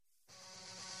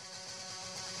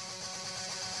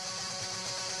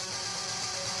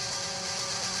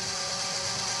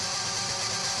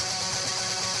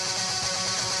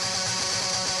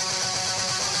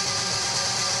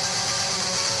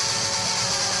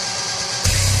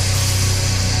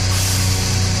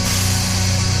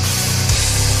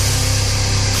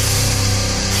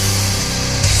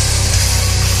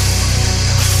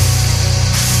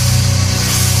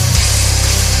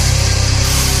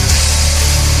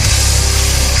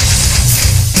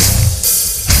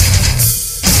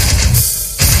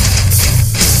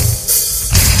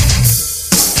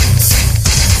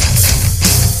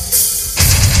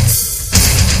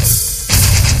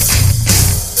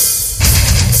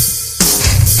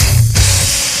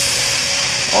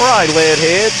All right, lead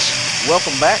heads,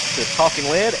 welcome back to Talking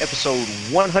Lead, episode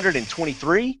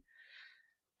 123.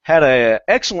 Had an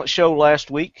excellent show last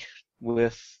week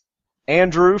with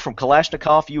Andrew from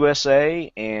Kalashnikov USA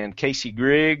and Casey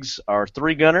Griggs, our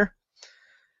three-gunner.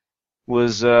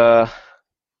 Was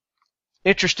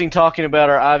interesting talking about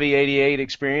our IV-88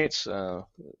 experience.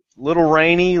 Little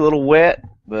rainy, a little wet,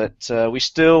 but we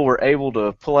still were able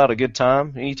to pull out a good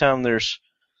time. Anytime there's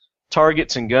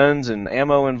targets and guns and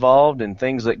ammo involved and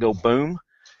things that go boom,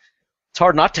 it's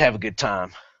hard not to have a good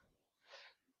time.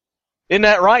 Isn't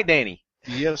that right, Danny?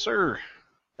 Yes, sir.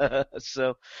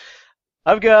 So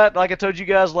I've got, like I told you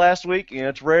guys last week,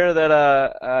 it's rare that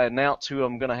I announce who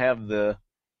I'm going to have the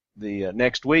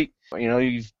next week.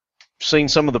 You've seen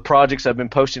some of the projects I've been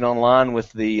posting online with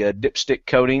the dipstick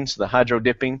coatings, the hydro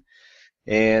dipping,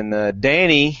 and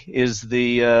Danny is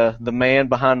the man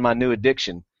behind my new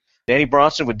addiction. Danny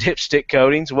Bronson with Dipstick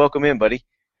Coatings. Welcome in, buddy.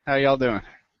 How y'all doing?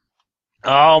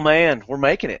 Oh man, we're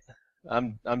making it.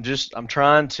 I'm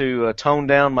trying to tone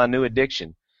down my new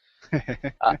addiction.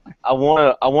 I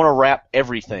wanna wrap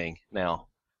everything now.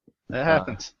 That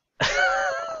happens.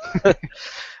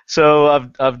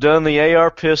 So I've done the AR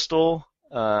pistol.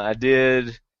 I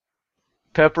did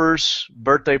Pepper's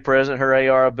birthday present, her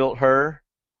AR. I built her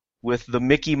with the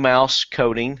Mickey Mouse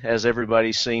coating, as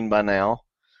everybody's seen by now.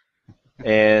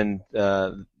 And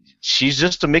she's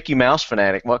just a Mickey Mouse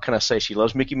fanatic. What can I say? She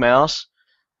loves Mickey Mouse.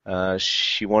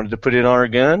 She wanted to put it on her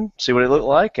gun, see what it looked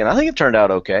like, and I think it turned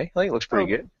out okay. I think it looks pretty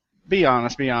good. Be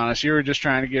honest. You were just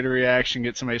trying to get a reaction,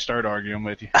 get somebody to start arguing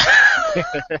with you.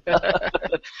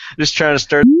 Just trying to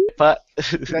stir the pot.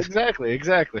 Exactly.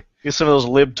 Get some of those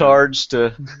libtards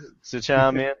to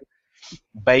chime in.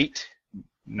 Bait.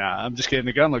 Nah, I'm just kidding.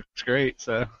 The gun looks great,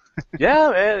 so.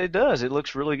 Yeah, man, it does. It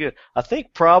looks really good. I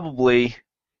think probably,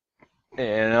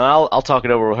 and I'll talk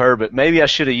it over with her, but maybe I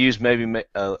should have used maybe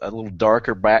a little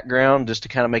darker background just to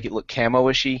kind of make it look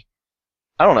camo-ishy.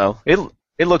 I don't know.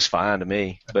 It looks fine to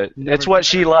me, but that's what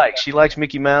she likes. She likes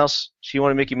Mickey Mouse. She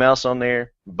wanted Mickey Mouse on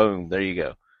there. Boom, there you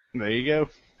go. There you go.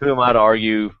 Who am I to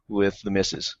argue with the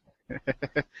missus?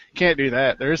 Can't do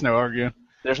that. There is no arguing.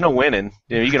 There's no winning.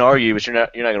 You can argue, but you're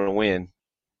not going to win.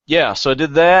 Yeah, so I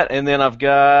did that, and then I've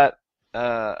got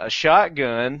a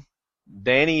shotgun.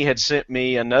 Danny had sent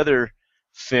me another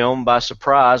film by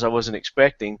surprise. I wasn't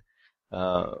expecting.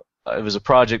 It was a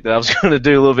project that I was going to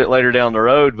do a little bit later down the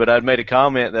road, but I'd made a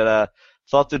comment that I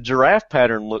thought the giraffe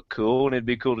pattern looked cool, and it'd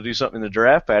be cool to do something in the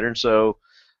giraffe pattern. So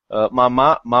my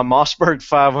Mossberg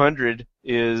 500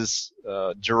 is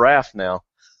giraffe now.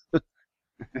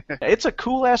 It's a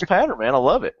cool-ass pattern, man. I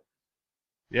love it.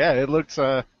 Yeah, it looks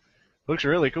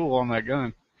really cool on that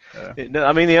gun.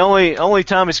 I mean, the only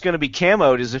time it's going to be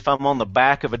camoed is if I'm on the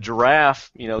back of a giraffe,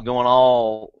 going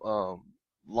all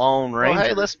Lone Ranger. Well,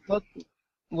 hey,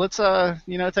 let's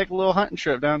take a little hunting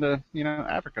trip down to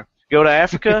Africa. Go to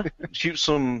Africa, shoot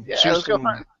some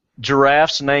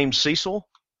giraffes named Cecil,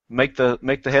 make the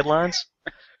headlines.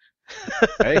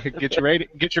 Hey, get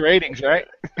your ratings, right?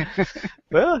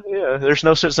 Well, yeah, there's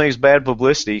no such thing as bad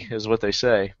publicity, is what they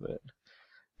say,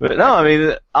 But no, I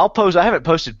mean, I'll post. I haven't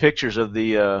posted pictures of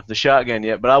the shotgun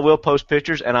yet, but I will post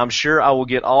pictures, and I'm sure I will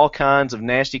get all kinds of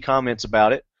nasty comments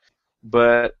about it.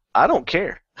 But I don't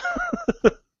care.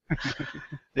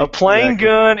 A plain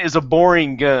gun is a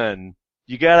boring gun.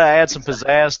 You got to add some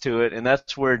pizzazz to it, and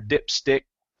that's where dipstick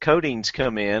coatings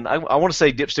come in. I want to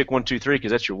say dipstick 123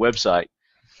 because that's your website.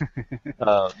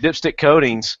 Dipstick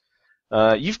coatings.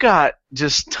 You've got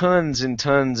just tons and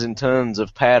tons and tons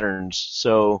of patterns,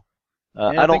 so.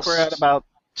 I think we're at about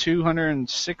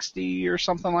 260 or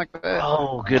something like that.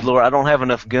 Oh, good Lord. I don't have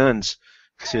enough guns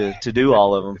to do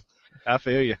all of them. I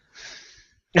feel you.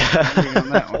 On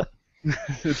that one.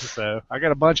 So I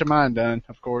got a bunch of mine done,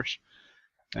 of course.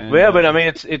 And, but I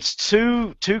mean, it's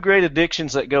two great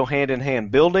addictions that go hand in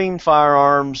hand: building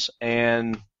firearms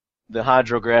and the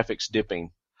hydrographics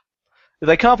dipping.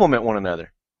 They complement one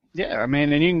another. Yeah, I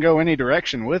mean, and you can go any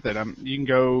direction with it. You can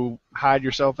go hide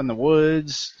yourself in the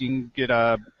woods. You can get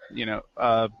what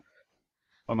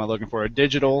am I looking for? A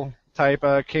digital type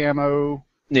of camo.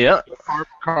 Yeah.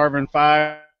 Carbon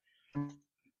fiber,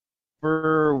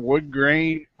 wood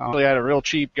grain. I actually had a real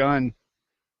cheap gun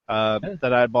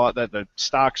that I bought that the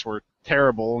stocks were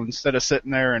terrible. Instead of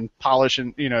sitting there and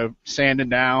polishing, sanding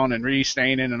down and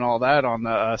restaining and all that on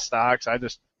the stocks, I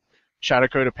just shot a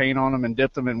coat of paint on them and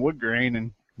dipped them in wood grain,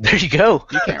 and there you go.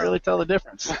 You can't really tell the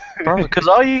difference. Because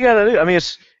all you got to do, I mean,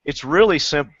 it's really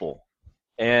simple.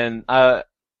 And I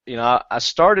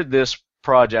started this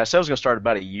project. I said I was going to start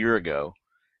about a year ago.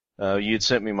 You had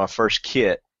sent me my first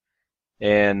kit,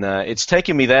 and it's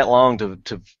taken me that long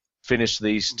to finish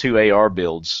these 2 AR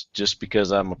builds just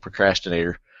because I'm a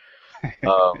procrastinator. It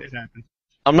happened.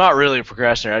 I'm not really a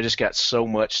procrastinator. I just got so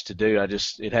much to do.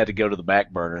 It had to go to the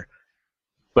back burner.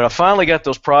 But I finally got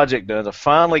those projects done. I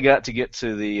finally got to get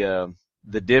to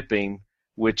the dipping,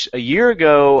 which a year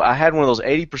ago I had one of those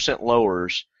 80%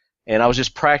 lowers, and I was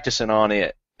just practicing on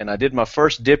it. And I did my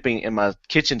first dipping in my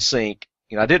kitchen sink.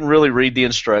 I didn't really read the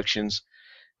instructions,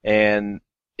 and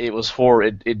it was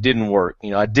it didn't work.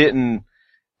 I didn't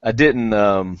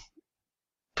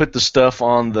put the stuff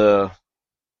on the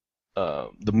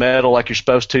metal like you're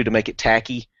supposed to make it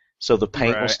tacky, so the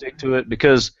paint will stick to it,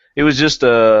 because it was just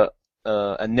a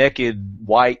naked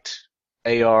white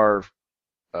AR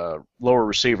lower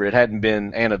receiver. It hadn't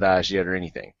been anodized yet or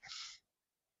anything,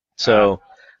 so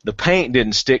the paint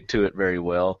didn't stick to it very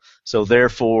well. So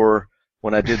therefore,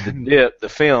 when I did the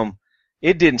film,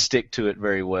 it didn't stick to it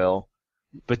very well.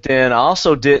 But then I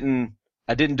also didn't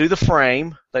do the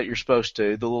frame that you're supposed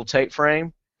to, the little tape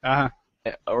frame,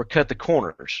 or cut the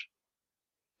corners.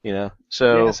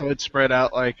 So it spread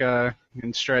out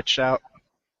and stretched out.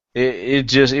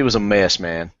 It was a mess,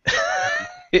 man.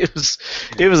 It was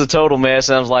a total mess.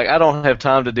 And I was like, I don't have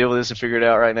time to deal with this and figure it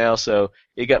out right now. So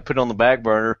it got put on the back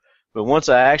burner. But once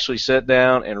I actually sat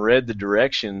down and read the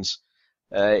directions,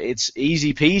 it's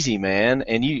easy peasy, man.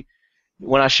 And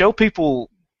when I show people,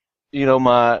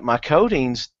 my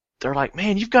coatings, they're like,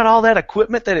 man, you've got all that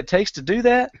equipment that it takes to do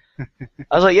that?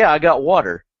 I was like, yeah, I got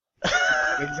water.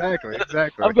 Exactly.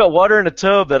 I've got water in a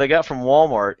tub that I got from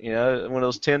Walmart, one of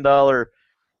those $10,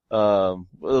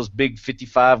 those big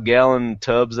 55-gallon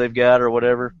tubs they've got or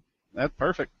whatever. That's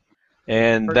perfect.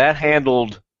 And that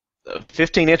handled a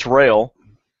 15-inch rail,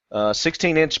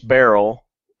 16-inch barrel.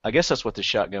 I guess that's what the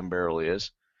shotgun barrel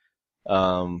is.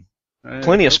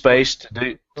 Plenty of space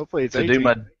to do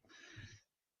my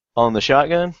on the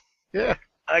shotgun. Yeah.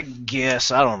 I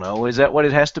guess, I don't know. Is that what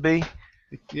it has to be?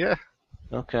 Yeah.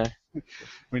 Okay.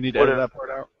 We need to edit that part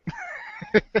out.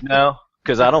 No,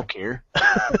 because I don't care.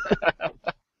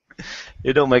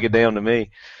 It don't make a damn to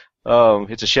me.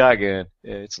 It's a shotgun.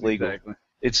 Yeah, it's legal. Exactly.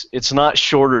 It's not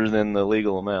shorter than the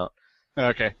legal amount.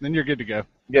 Okay, then you're good to go.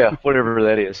 Yeah, whatever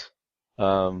that is.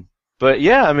 But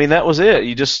yeah, I mean, that was it.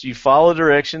 You follow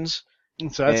directions.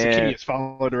 So that's the key. Is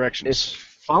follow directions. It's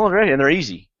follow directions, and they're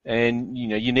easy. And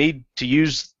you need to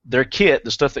use their kit,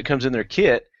 the stuff that comes in their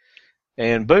kit,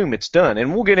 and boom, it's done.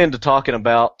 And we'll get into talking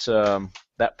about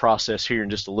that process here in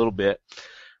just a little bit.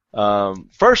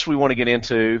 First, we want to get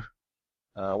into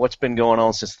what's been going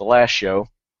on since the last show.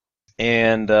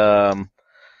 And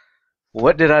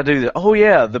what did I do? Oh,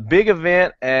 yeah, the big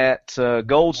event at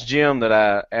Gold's Gym that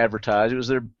I advertised. It was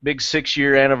their big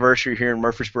 6-year anniversary here in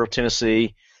Murfreesboro,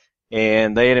 Tennessee,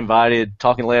 and they had invited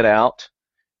Talking Lead out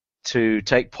to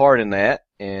take part in that,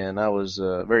 and I was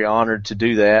very honored to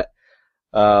do that.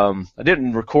 I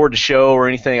didn't record the show or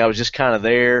anything. I was just kind of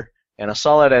there, and I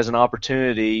saw that as an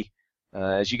opportunity.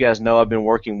 As you guys know, I've been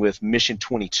working with Mission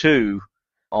 22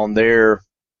 on their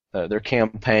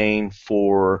campaign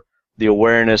for the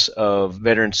awareness of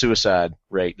veteran suicide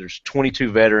rate. There's 22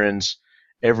 veterans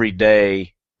every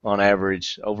day on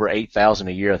average, over 8,000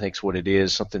 a year, I think is what it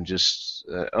is, something just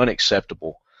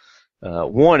unacceptable.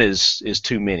 One is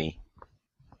too many.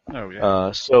 Oh,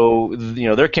 yeah. So,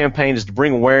 their campaign is to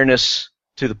bring awareness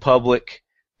to the public,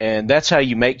 and that's how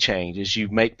you make change, is you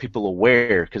make people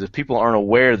aware, because if people aren't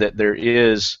aware that there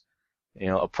is,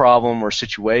 a problem or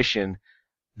situation,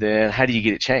 then how do you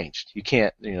get it changed? You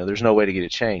can't, there's no way to get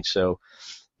it changed. So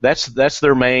that's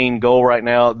their main goal right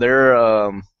now. They're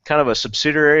kind of a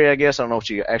subsidiary, I guess, I don't know what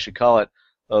you actually call it,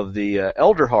 of the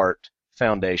Elderhart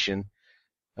Foundation,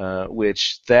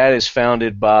 which that is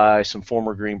founded by some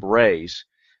former Green Berets.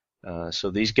 So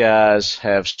these guys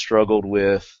have struggled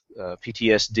with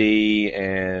PTSD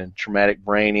and traumatic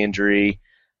brain injury,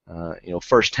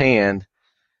 firsthand,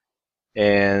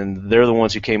 and they're the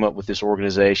ones who came up with this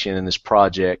organization and this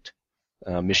project,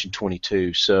 Mission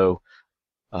 22. So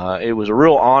it was a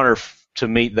real honor to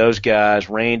meet those guys,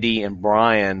 Randy and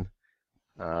Brian,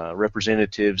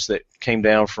 representatives that came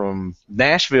down from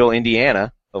Nashville,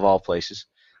 Indiana, of all places,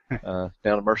 down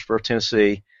to Murfreesboro,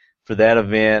 Tennessee, for that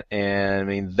event, and I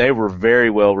mean, they were very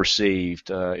well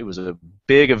received. It was a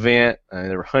big event, and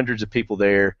there were hundreds of people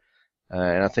there,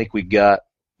 and I think we got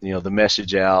the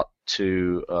message out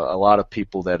to a lot of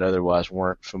people that otherwise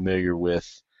weren't familiar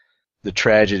with the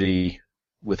tragedy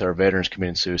with our veterans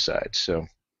committing suicide. So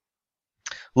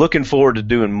looking forward to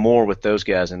doing more with those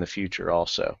guys in the future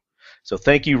also. So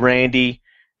thank you, Randy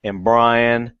and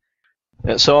Brian.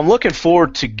 So I'm looking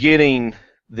forward to getting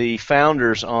the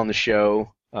founders on the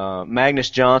show, Magnus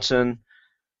Johnson,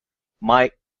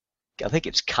 Mike I think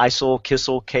it's Kissel,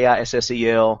 Kissel,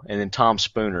 and then Tom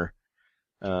Spooner.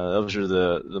 Those are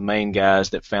the main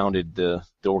guys that founded the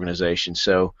organization.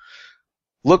 So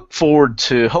look forward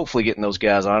to hopefully getting those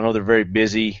guys on. I know they're very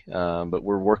busy, but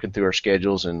we're working through our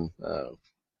schedules and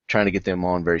trying to get them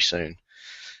on very soon.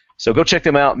 So go check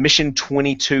them out,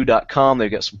 mission22.com. They've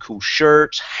got some cool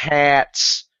shirts,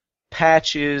 hats,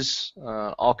 patches,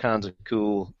 all kinds of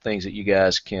cool things that you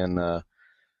guys can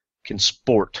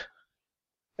sport.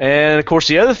 And of course,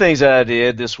 the other things that I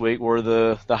did this week were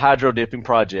the hydro dipping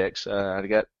projects. I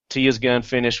got Tia's gun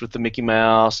finished with the Mickey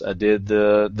Mouse. I did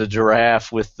the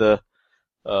giraffe with the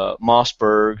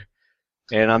Mossberg,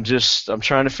 and I'm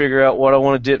trying to figure out what I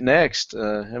want to dip next.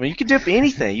 I mean, you can dip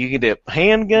anything. You can dip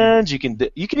handguns. You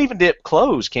can even dip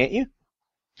clothes, can't you?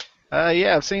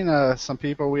 Yeah, I've seen some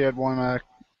people. We had one.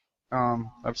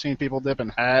 I've seen people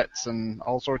dipping hats and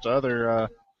all sorts of other.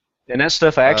 And that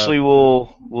stuff actually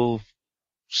will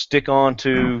stick on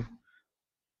to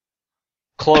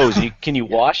clothes. Can you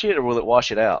wash it, or will it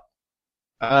wash it out?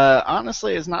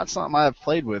 Honestly, it's not something I've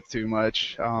played with too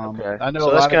much. Okay. I know So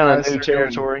a that's lot of kind guys of new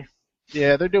territory.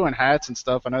 Yeah, they're doing hats and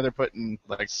stuff. I know they're putting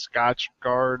like Scotch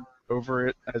Guard over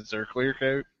it as their clear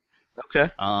coat. Okay.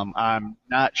 I'm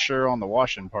not sure on the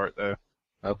washing part though.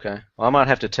 Okay. Well, I might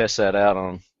have to test that out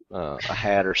on a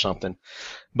hat or something.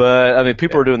 But I mean,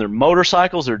 people are doing their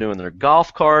motorcycles. They're doing their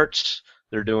golf carts.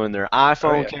 They're doing their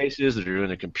iPhone cases. They're doing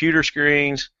their computer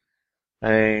screens. I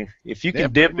mean, if you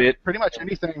can dip it, pretty much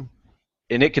anything,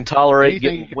 and it can tolerate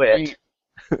getting wet.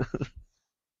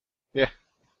 Yeah.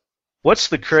 What's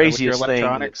the craziest so with your thing?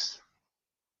 Electronics.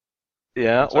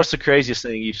 What's the craziest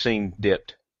thing you've seen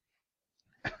dipped?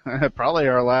 Probably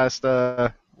our last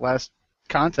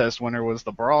contest winner was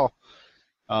the brawl.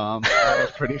 That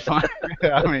was pretty fun.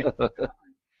 I mean,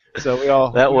 so we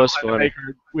all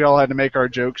had to make our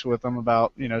jokes with him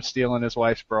about stealing his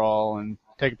wife's brawl and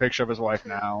take a picture of his wife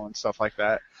now and stuff like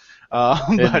that.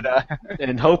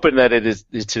 And hoping that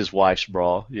it's his wife's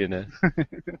brawl, But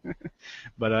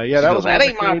yeah, that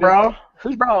ain't my brawl.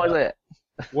 Whose brawl is that?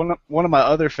 One of my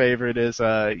other favorite is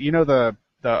the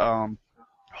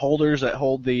holders that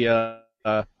hold the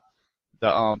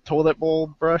toilet bowl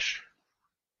brush.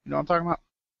 You know what I'm talking about?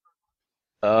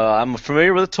 I'm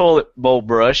familiar with a toilet bowl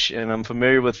brush, and I'm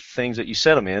familiar with things that you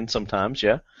set them in sometimes,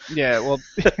 yeah? Yeah, well,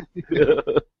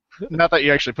 not that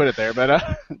you actually put it there,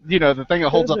 but, the thing that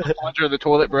holds up the plunger of the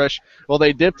toilet brush, well,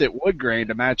 they dipped it wood grain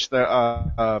to match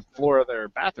the floor of their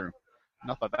bathroom.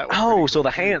 And I thought that was cool. So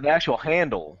the actual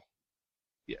handle.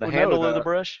 Yeah, the handle of the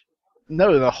brush?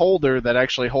 No, the holder that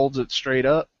actually holds it straight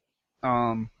up.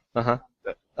 Okay.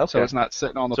 So it's not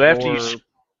sitting on the floor. After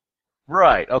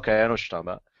right, okay, I know what you're talking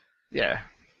about. Yeah.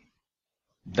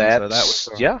 That's I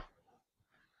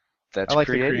like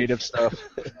creative. the creative stuff.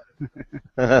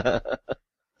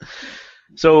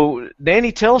 So,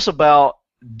 Danny, tell us about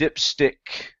dipstick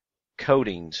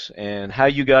coatings and how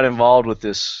you got involved with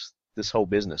this whole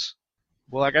business.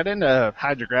 Well, I got into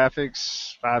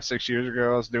hydrographics 5-6 years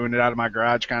ago. I was doing it out of my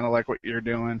garage, kind of like what you're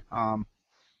doing.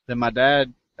 Then my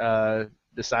dad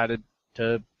decided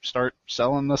to start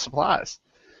selling the supplies.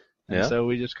 And so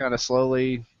we just kind of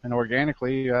slowly and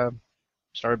organically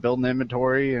started building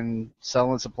inventory and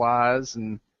selling supplies,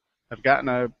 and I've gotten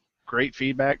a great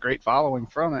feedback, great following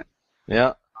from it.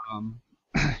 Yeah.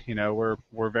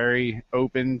 We're very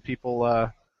open.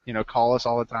 People, call us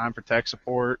all the time for tech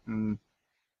support and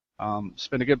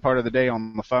spend a good part of the day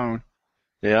on the phone.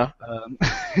 Yeah.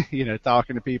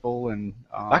 Talking to people and.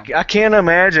 I can't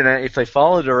imagine if they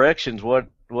follow directions. What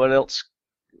else?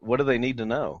 What do they need to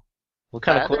know? What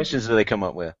kind of questions do they come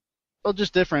up with? Well,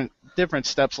 just different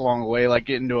steps along the way, like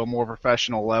getting to a more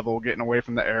professional level, getting away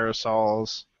from the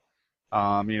aerosols,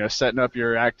 setting up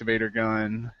your activator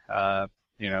gun,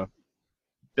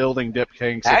 building dip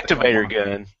tanks. Activator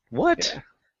gun? What? Yeah.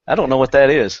 I don't know what that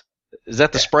is. Is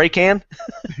that the spray can?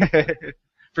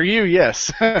 For you,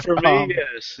 yes. For me,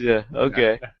 yes. Yeah.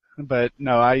 Okay. But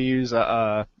no, I use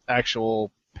a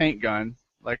actual paint gun,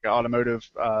 like an automotive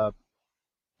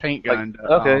paint gun.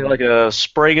 Like a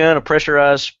spray gun, a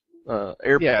pressurized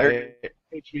air.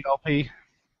 HVLP.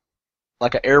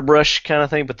 Like an airbrush kind of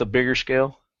thing, but the bigger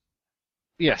scale.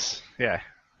 Yes. Yeah.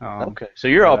 Okay. So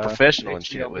you're all professional and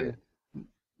shit with it.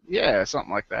 Yeah,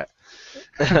 something like that.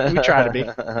 We try to be.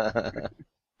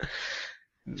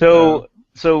 So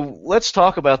let's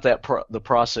talk about the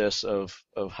process of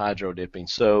hydro dipping.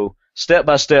 So step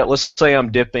by step, let's say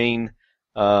I'm dipping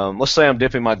my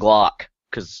Glock,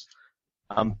 because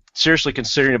I'm seriously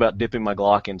considering about dipping my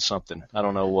Glock in something. I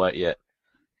don't know what yet.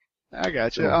 I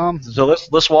got you. So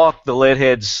let's walk the lead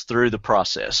heads through the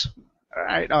process. All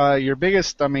right. Your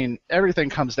biggest, I mean, everything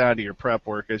comes down to your prep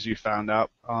work, as you found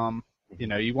out.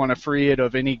 You want to free it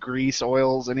of any grease,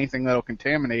 oils, anything that'll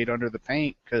contaminate under the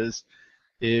paint, because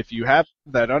if you have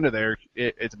that under there,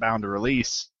 it's bound to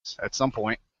release at some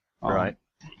point. Right.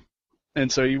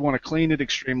 And so you want to clean it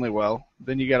extremely well.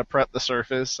 Then you got to prep the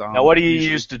surface. Now, what do you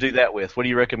use to do that with? What do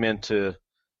you recommend to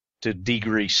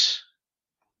degrease?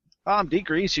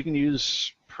 Degrease, you can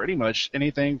use pretty much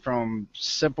anything from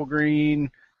simple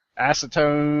green,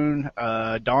 acetone,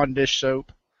 Dawn dish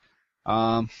soap.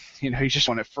 You just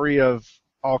want it free of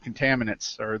all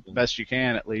contaminants, or the best you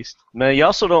can, at least. Now, you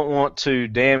also don't want to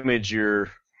damage your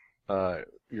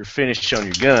finish on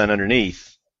your gun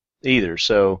underneath either.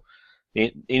 So,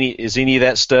 is any of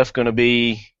that stuff going to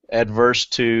be adverse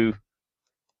to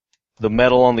the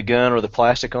metal on the gun or the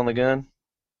plastic on the gun?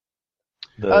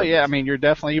 Yeah, I mean, you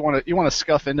want to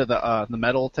scuff into the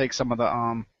metal, take some of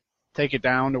the take it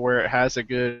down to where it has a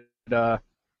good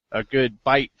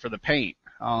bite for the paint.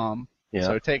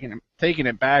 So taking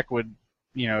it back would,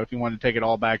 if you wanted to take it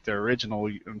all back to original,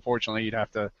 unfortunately you'd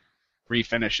have to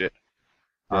refinish it.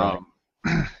 Right.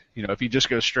 If you just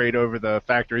go straight over the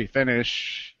factory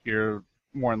finish, you're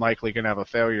more than likely going to have a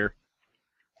failure.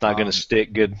 Not going to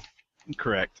stick good.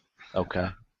 Correct. Okay.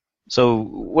 So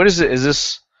what is it? Is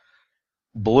this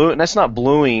blue? That's not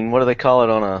bluing. What do they call it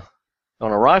on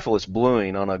a rifle? It's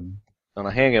bluing. On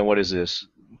a handgun, what is this?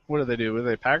 What do they do? Will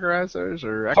they Parkerize those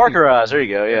or Parkerize? There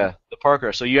you go. Yeah, the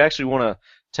Parker. So you actually want to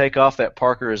take off that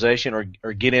Parkerization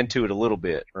or get into it a little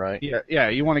bit, right? Yeah.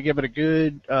 You want to give it a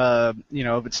good,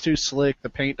 if it's too slick, the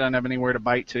paint doesn't have anywhere to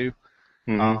bite to.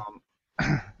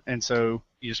 Mm-hmm. And so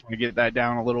you just want to get that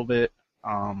down a little bit.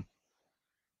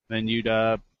 Then you'd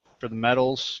for the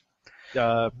metals.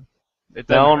 Now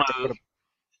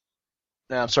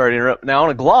I'm sorry to interrupt. Now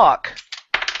on a Glock,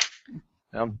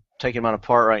 I'm taking mine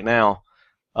apart right now.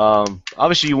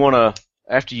 Obviously you want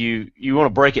to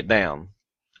break it down.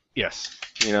 Yes.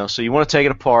 So you want to take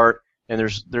it apart, and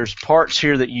there's parts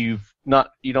here that you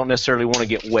don't necessarily want to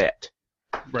get wet.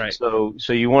 Right. So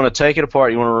you want to take it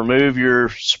apart. You want to remove your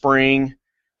spring.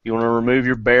 You want to remove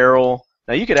your barrel.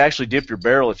 Now you could actually dip your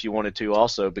barrel if you wanted to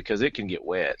also, because it can get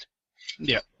wet.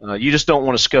 Yeah. You just don't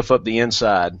want to scuff up the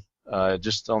inside,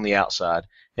 just on the outside.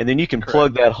 And then you can Correct.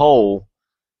 plug that hole.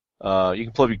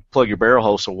 You can plug your barrel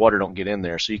hole so water don't get in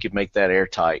there. So you could make that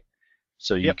airtight.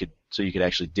 So you could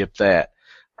actually dip that.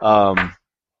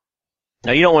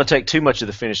 Now you don't want to take too much of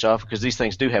the finish off, because these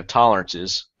things do have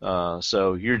tolerances.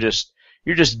 So you're just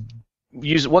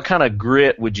using, what kind of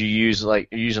grit would you use? Like,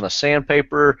 you're using a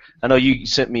sandpaper? I know you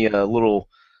sent me a little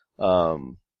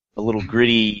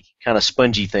gritty kind of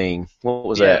spongy thing. What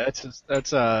was that? Yeah,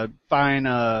 that's a fine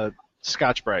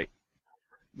Scotch-Brite.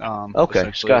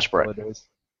 Okay, Scotch-Brite.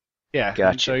 Yeah,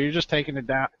 gotcha. So you're just taking it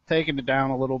down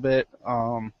a little bit,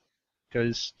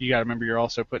 because you got to remember you're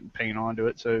also putting paint onto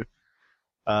it, so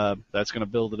that's going to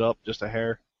build it up just a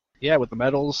hair. Yeah, with the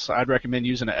metals, I'd recommend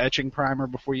using an etching primer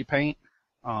before you paint.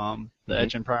 The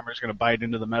etching primer is going to bite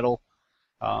into the metal,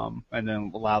 and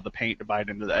then allow the paint to bite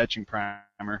into the etching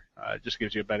primer. It just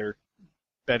gives you a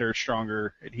better,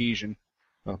 stronger adhesion.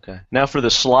 Okay. Now for the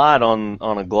slide on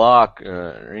a Glock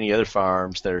or any other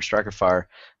firearms that are striker fire,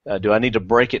 do I need to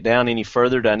break it down any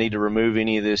further? Do I need to remove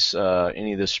any of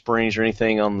the springs or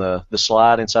anything on the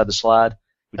slide, inside the slide?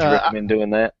 Would you recommend doing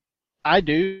that? I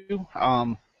do.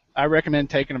 I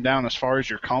recommend taking them down as far as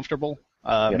you're comfortable.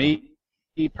 Me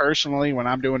personally, when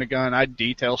I'm doing a gun, I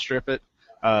detail strip it.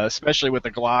 Especially with the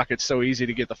Glock, it's so easy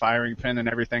to get the firing pin and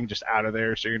everything just out of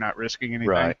there, so you're not risking anything.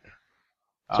 Right.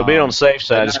 So being on the safe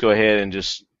side, just go ahead and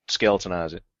just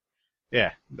skeletonize it.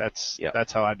 Yeah, that's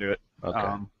how I do it.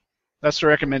 Okay. That's the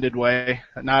recommended way.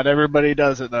 Not everybody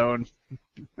does it though.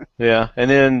 Yeah,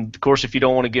 and then of course, if you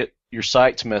don't want to get your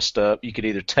sights messed up, you could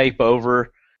either tape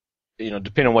over,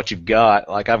 depending on what you've got.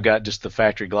 Like I've got just the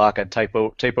factory Glock. I'd tape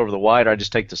over the white, or I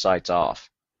just take the sights off.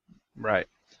 Right.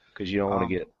 Because you don't want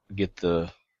to get the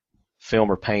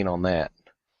film or paint on that.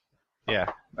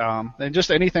 Yeah. And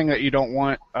just anything that you don't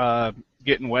want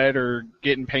getting wet or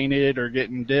getting painted or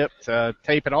getting dipped,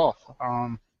 tape it off.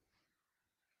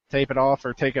 Tape it off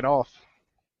or take it off.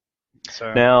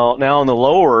 So now on the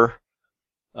lower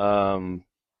of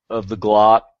the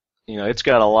Glock, it's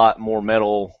got a lot more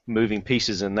metal moving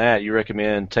pieces in that. You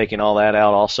recommend taking all that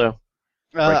out also?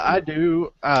 I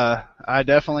do. I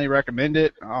definitely recommend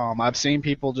it. I've seen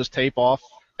people just tape off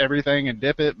everything and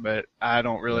dip it, but I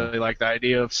don't really like the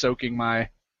idea of soaking my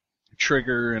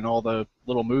trigger and all the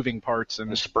little moving parts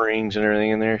and the springs and everything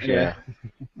in there. Yeah.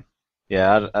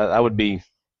 Yeah, I would be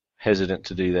hesitant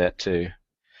to do that too.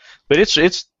 But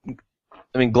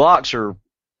Glocks are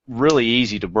really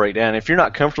easy to break down. If you're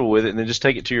not comfortable with it, then just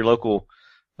take it to your local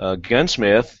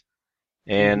gunsmith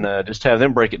and Hmm. just have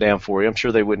them break it down for you. I'm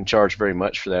sure they wouldn't charge very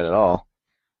much for that at all.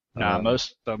 Nah,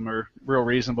 most of them are real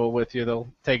reasonable with you.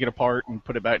 They'll take it apart and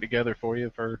put it back together for you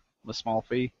for a small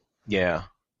fee. Yeah,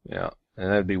 yeah, and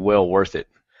that'd be well worth it.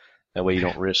 That way you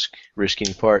don't risk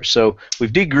any parts. So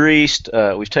we've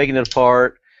degreased, we've taken it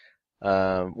apart.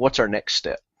 What's our next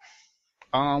step?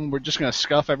 We're just gonna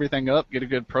scuff everything up, get a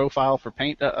good profile for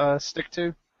paint to stick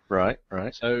to. Right,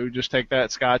 right. So just take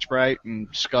that Scotch Brite and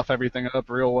scuff everything up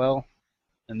real well.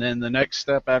 And then the next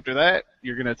step after that,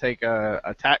 you're gonna take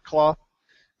a tack cloth,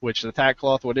 which the tack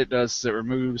cloth, what it does is it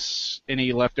removes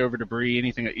any leftover debris,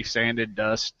 anything that you sanded,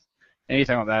 dust,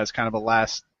 anything like that is kind of a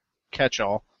last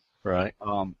catch-all. Right.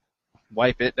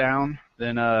 Wipe it down,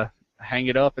 then hang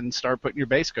it up and start putting your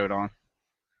base coat on.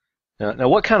 Now,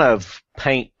 what kind of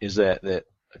paint is that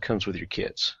comes with your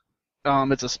kits?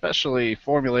 It's especially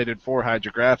formulated for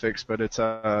hydrographics, but it's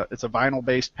a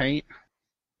vinyl-based paint.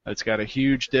 It's got a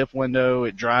huge dip window.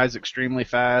 It dries extremely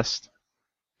fast.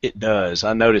 It does.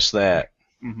 I noticed that.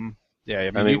 Hmm. Yeah,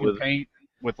 I mean, you can paint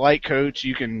with light coats.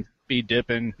 You can be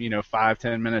dipping,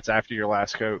 5-10 minutes after your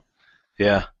last coat.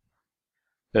 Yeah.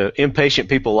 Impatient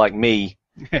people like me,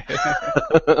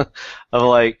 I'm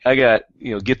like, I got,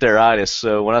 get there-itis,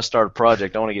 so when I start a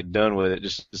project, I want to get done with it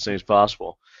just as soon as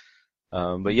possible.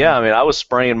 But yeah, I mean, I was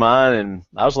spraying mine, and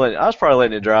I was probably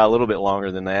letting it dry a little bit longer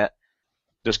than that,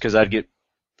 just because I'd get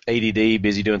ADD,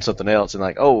 busy doing something else, and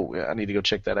like, oh, I need to go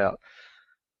check that out.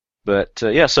 But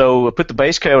yeah, so I put the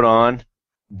base coat on.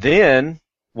 Then,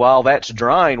 while that's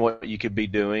drying, what you could be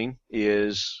doing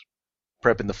is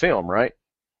prepping the film, right?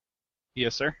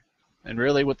 Yes, sir. And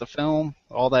really, with the film,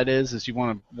 all that is you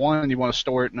want to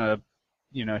store it in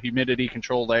a humidity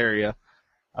controlled area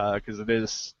because it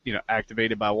is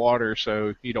activated by water,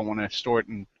 so you don't want to store it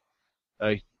in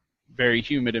a very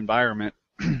humid environment.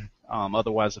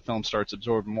 Otherwise, the film starts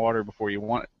absorbing water before you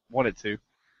want it to.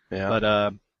 Yeah.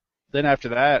 But then after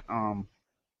that,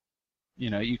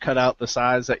 you cut out the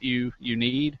size that you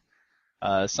need.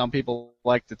 Some people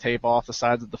like to tape off the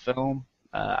sides of the film.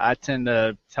 I tend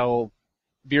to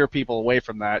veer people away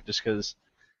from that just because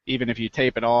even if you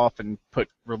tape it off and put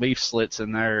relief slits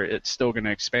in there, it's still going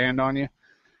to expand on you.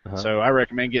 Uh-huh. So I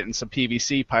recommend getting some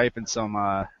PVC pipe and some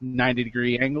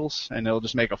 90-degree angles, and it'll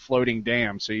just make a floating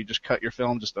dam. So you just cut your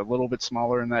film just a little bit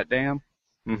smaller in that dam,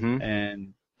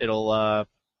 and it'll,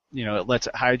 it lets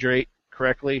it hydrate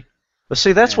correctly. But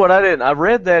see, that's what I didn't. I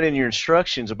read that in your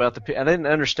instructions about I didn't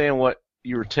understand what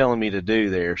you were telling me to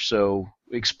do there. So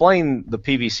explain the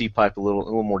PVC pipe a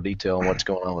little more detail on what's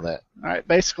going on with that. All right,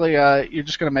 basically, you're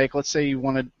just going to make. Let's say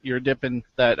you're dipping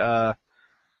that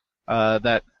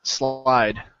that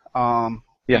slide. So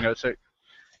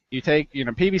you take,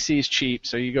 PVC is cheap,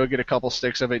 so you go get a couple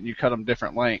sticks of it and you cut them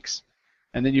different lengths,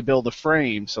 and then you build a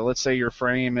frame. So let's say your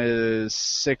frame is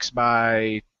 6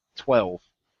 by 12.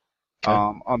 Okay.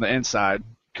 On the inside.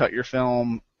 Cut your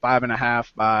film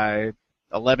 5.5 by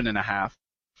 11.5.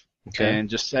 Okay. And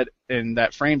just and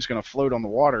that frame's going to float on the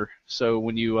water. So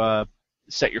when you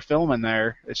set your film in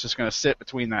there, it's just going to sit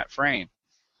between that frame.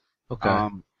 Okay.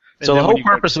 So the whole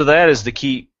purpose of that is to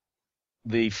keep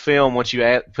the film, once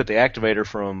you put the activator,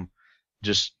 from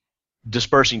just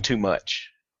dispersing too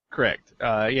much. Correct.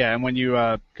 Yeah, and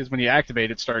because when you activate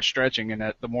it, starts stretching,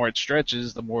 and the more it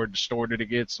stretches, the more distorted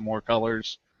it gets, the more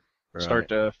colors start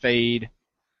to fade,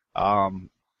 and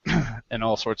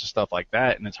all sorts of stuff like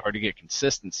that, and it's hard to get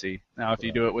consistency. Now, if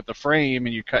you do it with the frame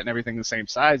and you're cutting everything the same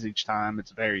size each time,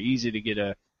 it's very easy to get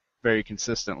a very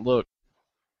consistent look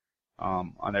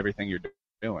on everything you're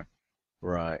doing.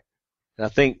 Right. And I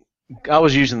think I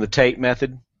was using the tape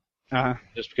method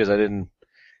just because I didn't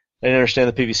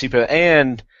understand the PVC pipe,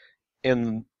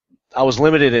 and I was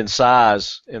limited in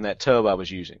size in that tub I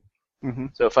was using. Mm-hmm.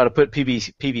 So if I'd have put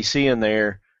PVC in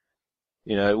there,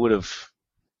 it would have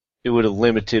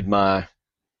limited my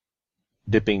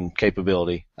dipping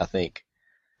capability, I think.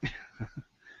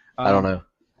 I don't know.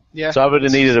 Yeah. So I would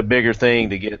have needed a bigger thing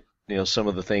to get, some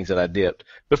of the things that I dipped.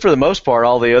 But for the most part,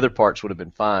 all the other parts would have been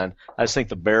fine. I just think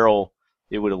the barrel,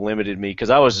 it would have limited me because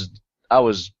I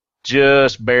was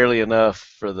just barely enough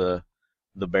for the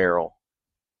barrel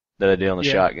that I did on the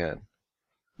shotgun.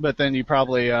 But then you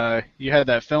probably you had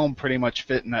that film pretty much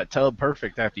fit in that tub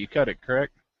perfect after you cut it,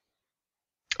 correct?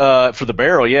 For the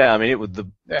barrel, yeah. I mean, it was the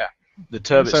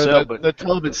tub itself. The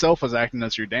tub itself was acting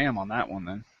as your dam on that one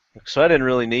then. So I didn't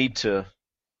really need to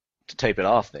tape it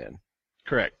off then.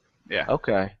 Correct. Yeah.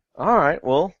 Okay. All right.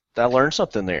 Well, I learned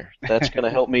something there. That's going to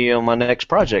help me on my next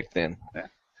project then.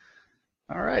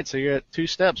 All right, so you're at 2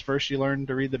 steps. First, you learned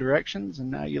to read the directions, and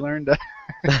now you learned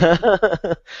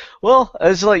to. Well,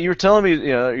 it's like you were telling me,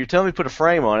 you're telling me to put a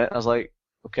frame on it. I was like,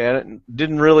 okay, I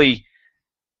didn't really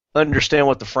understand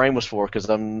what the frame was for because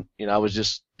I was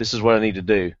just, this is what I need to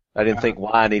do. I didn't think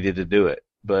why I needed to do it,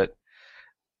 but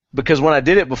because when I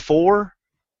did it before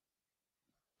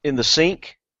in the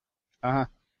sink, Uh-huh.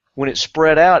 when it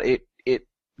spread out, it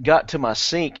got to my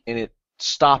sink and it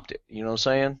stopped it. You know what I'm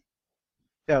saying?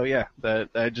 Oh yeah, the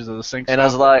edges of the sink And I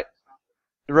was stop. like,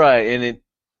 right,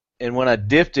 and when I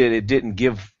dipped it, it didn't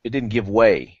give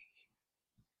way.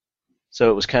 So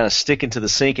it was kind of sticking to the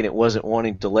sink and it wasn't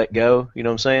wanting to let go. You know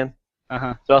what I'm saying?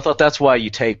 Uh-huh. So I thought that's why you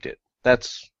taped it.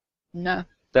 No.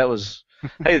 That was,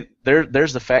 hey,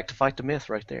 there's the fact to fight the myth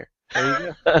right there.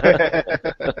 There you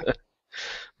go.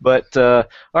 But all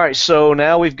right, so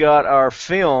now we've got our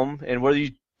film, and whether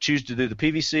you choose to do the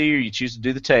PVC or you choose to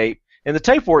do the tape, and the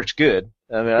tape works good.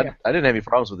 I mean, Yeah. I didn't have any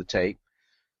problems with the tape,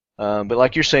 but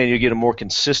like you're saying, you get a more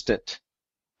consistent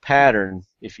pattern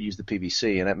if you use the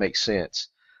PVC, and that makes sense.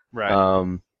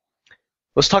 Right.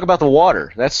 Let's talk about the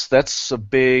water. That's a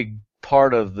big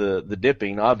part of the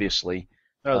dipping, obviously.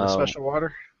 Oh, the special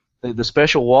water? The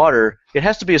special water, it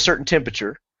has to be a certain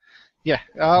temperature. Yeah.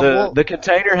 The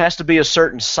container has to be a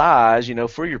certain size,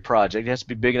 for your project. It has to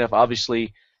be big enough,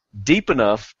 obviously, deep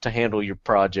enough to handle your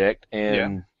project,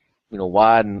 and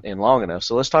wide and long enough.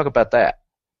 So let's talk about that.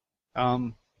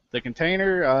 The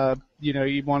container,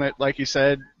 you want it, like you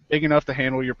said, big enough to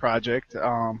handle your project.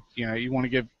 You want to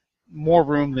give more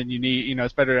room than you need.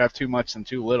 It's better to have too much than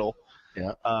too little.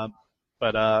 Yeah.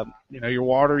 But your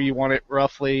water, you want it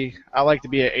roughly, I like to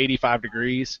be at 85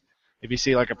 degrees. If you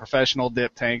see like a professional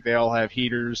dip tank, they all have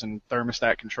heaters and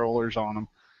thermostat controllers on them.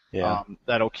 Yeah.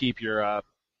 That'll keep your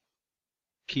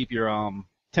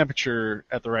temperature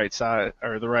at the right side,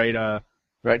 or the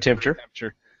Right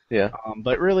temperature. Yeah.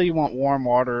 But really, you want warm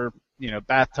water.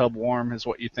 Bathtub warm is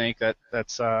what you think.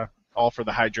 That's all for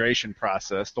the hydration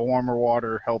process. The warmer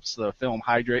water helps the film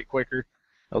hydrate quicker.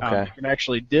 Okay. You can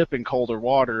actually dip in colder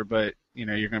water, but you're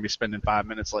going to be spending 5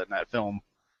 minutes letting that film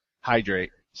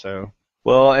hydrate. So.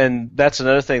 Well, and that's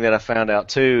another thing that I found out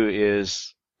too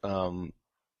is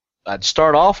I'd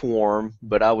start off warm,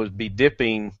 but I would be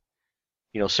dipping,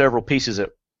 several pieces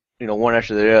at, one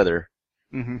after the other.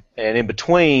 Mm-hmm. And in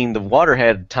between, the water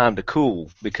had time to cool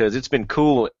because it's been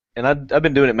cool, and I've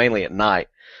been doing it mainly at night.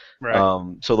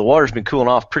 Right. So the water's been cooling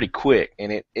off pretty quick,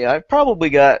 and I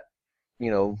probably got,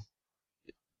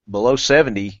 below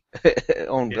 70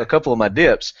 on a couple of my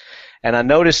dips, and I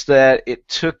noticed that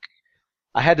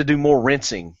I had to do more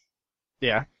rinsing.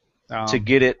 Yeah. To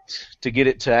get it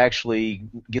to actually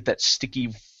get that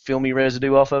sticky, filmy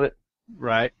residue off of it.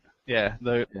 Right. Yeah.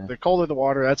 The colder the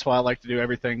water, that's why I like to do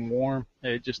everything warm.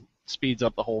 It just speeds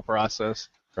up the whole process.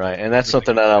 Right, and that's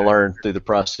something that I learned through the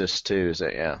process too. Is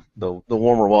that the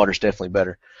warmer water is definitely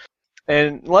better.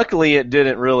 And luckily, it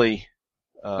didn't really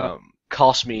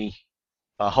cost me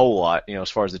a whole lot, as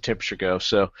far as the temperature goes.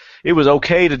 So it was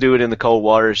okay to do it in the cold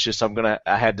water. It's just I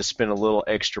had to spend a little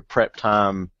extra prep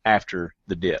time after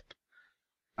the dip.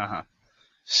 Uh-huh.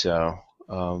 So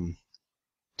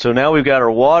now we've got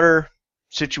our water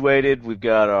situated. We've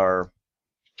got our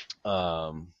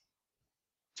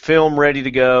film ready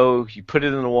to go. You put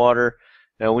it in the water.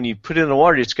 Now, when you put it in the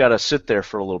water, it's got to sit there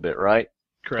for a little bit, right?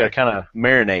 Correct. Got to kind of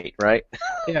marinate, right?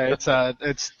 Yeah, it's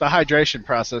the hydration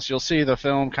process. You'll see the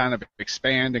film kind of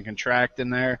expand and contract in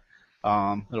there.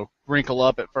 It'll wrinkle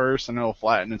up at first, and it'll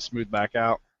flatten and smooth back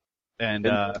out. And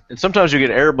sometimes you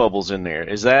get air bubbles in there.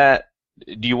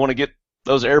 Do you want to get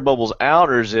those air bubbles out,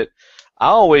 or is it? I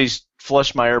always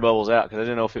flush my air bubbles out because I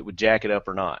didn't know if it would jack it up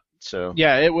or not. So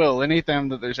yeah, it will. Anytime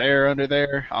that there's air under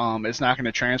there, it's not going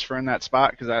to transfer in that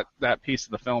spot because that piece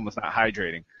of the film is not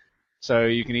hydrating. So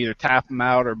you can either tap them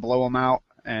out or blow them out,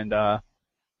 and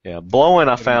blowing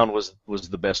I found was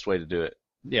the best way to do it.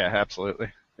 Yeah,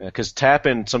 absolutely. Because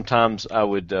tapping, sometimes I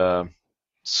would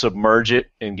submerge it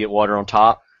and get water on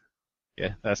top.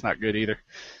 Yeah, that's not good either.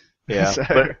 Yeah,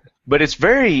 but it's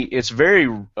very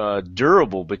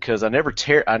durable because I never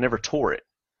tore it.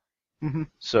 Mm-hmm.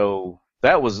 So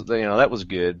that was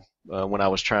good when I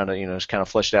was trying to just kind of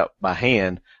flesh it out by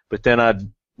hand. But then I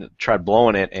tried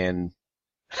blowing it, and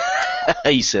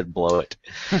he said blow it.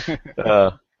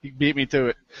 You beat me to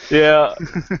it. Yeah.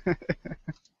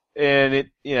 And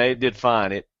it did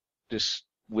fine. It just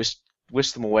whisked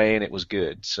them away, and it was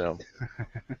good. So.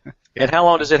 And how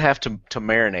long does it have to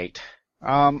marinate?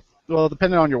 Well,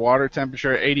 depending on your water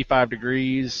temperature, 85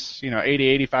 degrees, 80,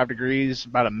 85 degrees,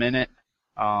 about a minute.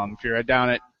 If you're down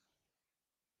at,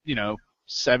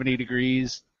 70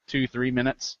 degrees, 2-3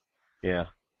 minutes. Yeah.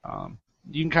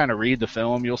 you can kind of read the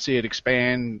film. You'll see it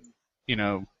expand, you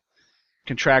know,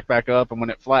 contract back up, and when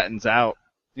it flattens out,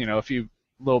 you know,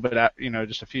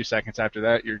 just a few seconds after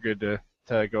that, you're good to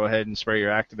go ahead and spray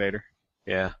your activator.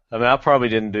 Yeah. I mean, I probably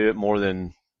didn't do it more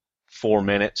than 4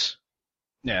 minutes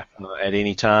Yeah. at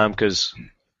any time because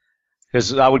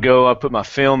I put my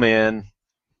film in,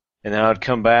 and then I'd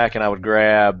come back and I would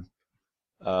grab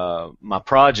my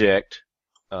project,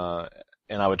 and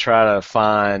I would try to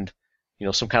find,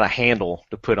 some kind of handle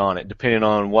to put on it, depending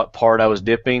on what part I was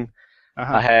dipping.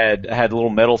 Uh-huh. I had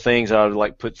little metal things I would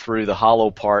like put through the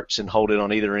hollow parts and hold it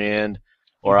on either end,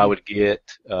 or I would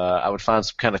find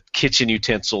some kind of kitchen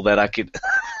utensil that I could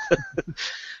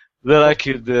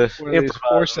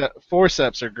improvise.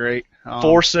 Forceps are great.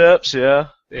 Forceps, yeah.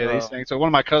 Yeah, these things. So one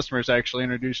of my customers actually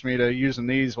introduced me to using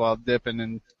these while dipping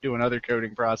and doing other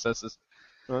coating processes.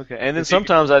 Okay, and then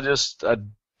sometimes I just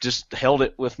held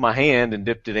it with my hand and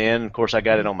dipped it in. Of course, I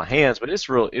got it on my hands, but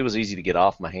it was easy to get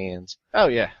off my hands. Oh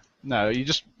yeah, no, you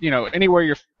just anywhere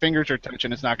your fingers are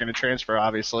touching, it's not going to transfer,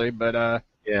 obviously. But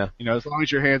yeah, as long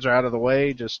as your hands are out of the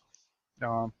way, just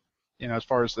as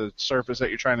far as the surface that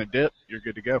you're trying to dip, you're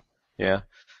good to go. Yeah.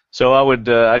 So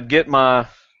I'd get my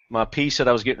piece that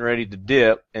I was getting ready to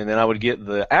dip, and then I would get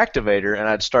the activator, and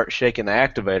I'd start shaking the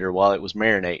activator while it was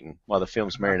marinating, while the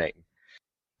film's marinating.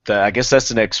 I guess that's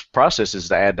the next process is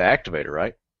to add the activator,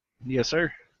 right? Yes,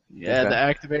 sir. Yeah, the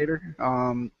activator.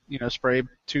 Spray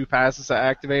 2 passes of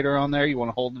activator on there. You want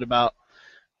to hold it about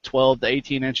 12 to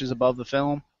 18 inches above the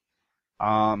film.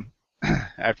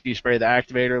 After you spray the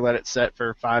activator, let it set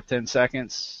for 5-10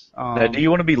 seconds. Now, do you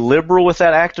want to be liberal with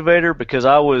that activator? Because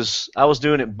I was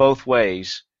doing it both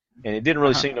ways, and it didn't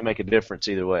really seem to make a difference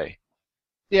either way.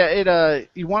 Yeah,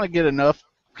 you want to get enough,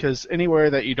 because anywhere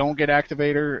that you don't get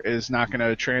activator is not going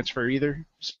to transfer either.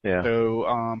 Yeah.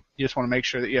 So you just want to make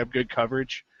sure that you have good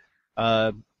coverage.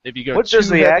 If you go what too does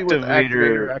the heavy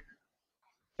activator?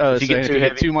 If you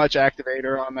get too much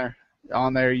activator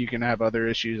on there, you can have other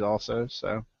issues also.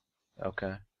 So.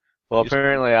 Okay. Well,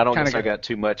 apparently I don't guess I got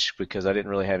too much because I didn't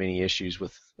really have any issues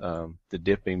with the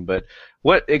dipping. But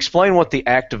explain what the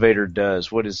activator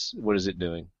does. What is it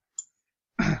doing?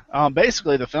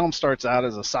 Basically, the film starts out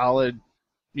as a solid,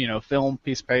 film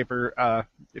piece of paper,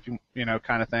 if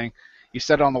kind of thing. You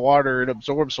set it on the water, it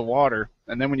absorbs the water,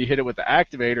 and then when you hit it with the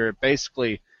activator, it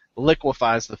basically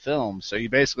liquefies the film. So you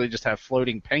basically just have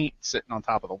floating paint sitting on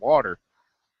top of the water,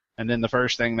 and then the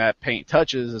first thing that paint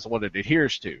touches is what it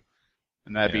adheres to,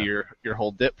 and that'd be your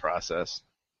whole dip process.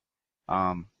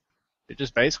 It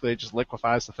just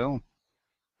liquefies the film.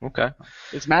 Okay.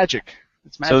 It's magic.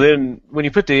 So then, when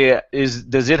you put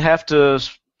does it have to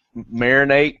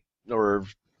marinate, or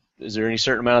is there any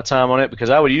certain amount of time on it? Because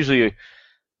I would usually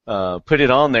put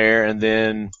it on there and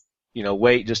then,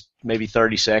 wait just maybe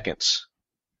 30 seconds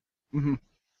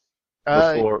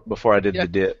before I did the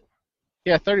dip.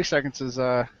 Yeah, 30 seconds is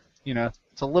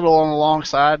it's a little on the long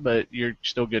side, but you're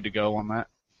still good to go on that.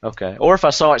 Okay. Or if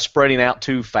I saw it spreading out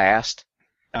too fast,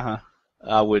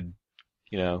 I would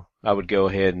go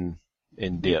ahead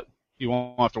and dip. You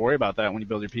won't have to worry about that when you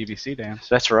build your PVC dams.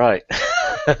 That's right.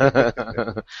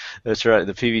 That's right.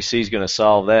 The PVC is going to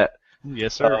solve that.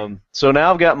 Yes, sir. So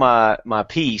now I've got my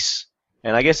piece,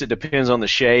 and I guess it depends on the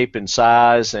shape and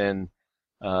size and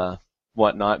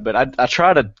whatnot. But I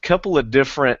tried a couple of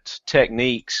different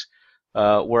techniques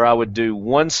where I would do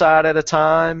one side at a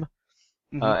time,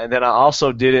 and then I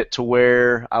also did it to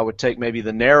where I would take maybe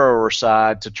the narrower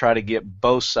side to try to get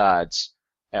both sides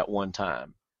at one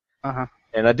time.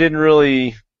 And I didn't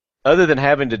really, other than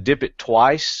having to dip it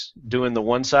twice, doing the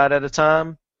one side at a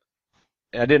time,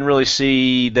 I didn't really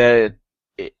see that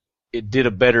it did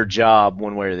a better job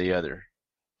one way or the other.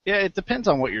 Yeah, it depends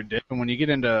on what you're dipping. When you get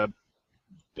into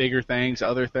bigger things,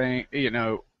 other things,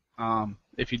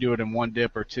 if you do it in one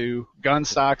dip or two. Gun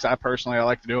stocks, I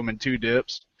like to do them in 2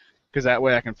 dips, because that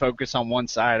way I can focus on one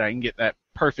side. I can get that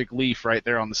perfect leaf right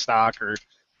there on the stock, or,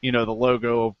 the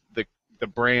logo of the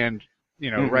brand,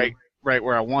 right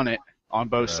where I want it on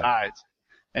both sides.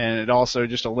 And it also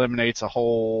just eliminates a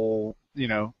whole,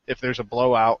 if there's a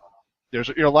blowout,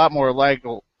 you're a lot more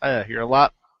liable.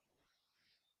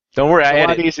 Don't worry, it's a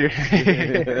lot easier.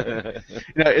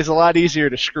 It's a lot easier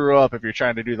to screw up if you're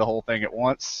trying to do the whole thing at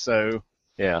once. So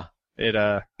yeah,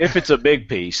 if it's a big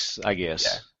piece, I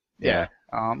guess. Yeah.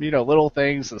 Little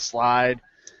things, the slide,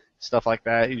 stuff like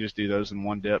that. You just do those in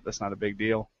one dip. That's not a big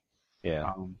deal.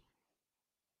 Yeah.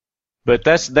 But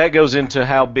that goes into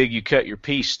how big you cut your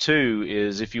piece too.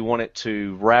 Is if you want it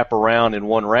to wrap around in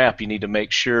one wrap, you need to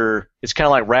make sure it's kind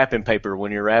of like wrapping paper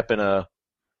when you're wrapping a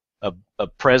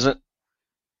present.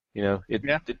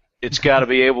 It's got to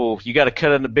be able. You got to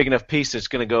cut in a big enough piece that's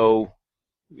going to go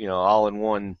all in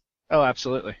one Oh,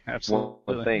 absolutely, one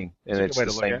absolutely. thing, and It's a good it's way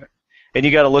the to look same. at it. And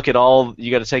you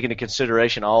got to take into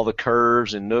consideration all the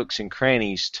curves and nooks and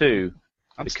crannies too,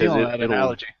 I'm because stealing that it'll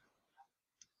analogy.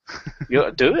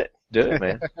 do it,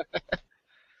 man.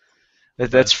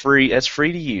 That's But free. That's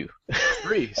free to you.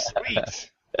 free,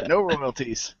 sweet, no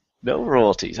royalties. No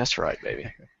royalties. That's right,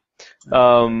 baby.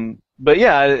 But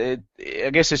yeah, I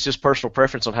guess it's just personal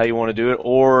preference on how you want to do it,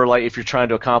 or like if you're trying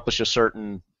to accomplish a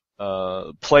certain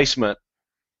placement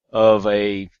of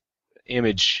a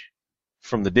image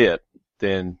from the dip,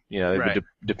 then it would Right.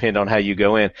 depend on how you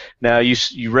go in. Now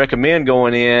you recommend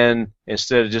going in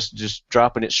instead of just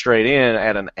dropping it straight in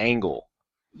at an angle.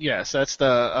 Yes, that's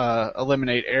the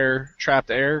eliminate air,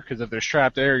 trapped air, because if there's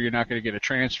trapped air, you're not going to get a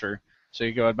transfer. So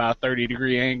you go at about a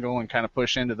 30-degree angle and kind of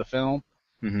push into the film,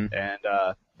 Hmm. and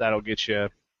that'll get you,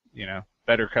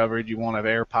 better coverage. You won't have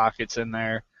air pockets in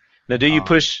there. Now, do you Um,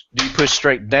 push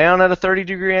straight down at a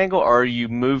 30-degree angle, or are you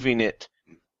moving it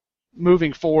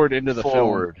moving forward into the film,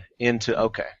 forward into?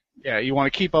 Okay, yeah, you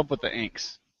want to keep up with the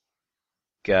inks.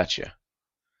 gotcha.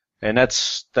 And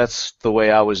that's the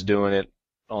way I was doing it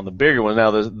on the bigger one.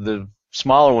 Now the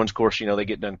smaller ones, of course, they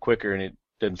get done quicker and it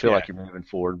doesn't feel Yeah. like you're moving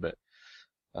forward. But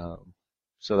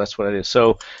so that's what it is.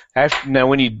 So now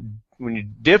when you're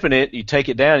dipping it, you take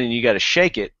it down and you got to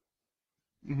shake it,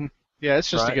 hmm Yeah, it's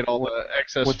just to right? get all the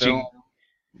excess Once you film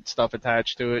stuff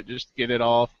attached to it, just get it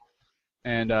off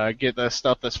and get the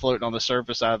stuff that's floating on the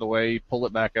surface out of the way, pull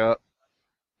it back up.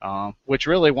 Which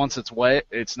really, once it's wet,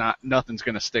 nothing's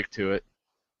going to stick to it.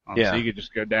 So yeah. you could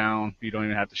just go down. You don't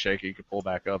even have to shake it. You could pull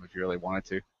back up if you really wanted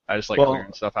to. I just like Well,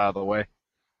 clearing stuff out of the way.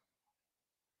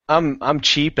 I'm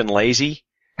cheap and lazy.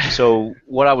 So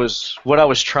what I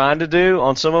was trying to do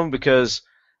on some of them, because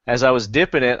as I was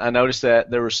dipping it, I noticed that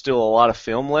there was still a lot of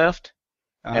film left.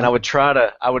 And Uh-huh.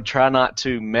 I would try not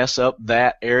to mess up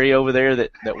that area over there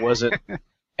that wasn't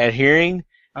adhering,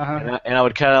 Uh-huh. and I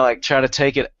would kind of like try to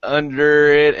take it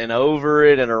under it and over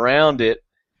it and around it,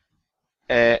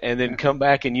 and then come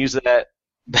back and use that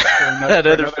that For other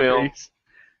another film piece.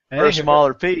 for Hey, a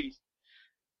smaller piece.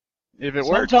 if it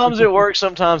works. Sometimes it worked,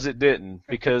 sometimes it didn't,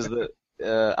 because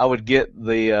I would get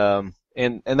and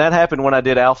that happened when I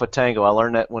did Alpha Tango. I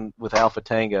learned that with Alpha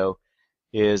Tango.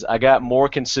 Is I got more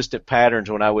consistent patterns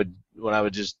when I would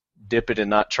just dip it and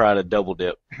not try to double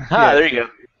dip. Yeah. There you go.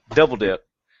 Double dip.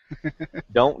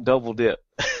 Don't double dip.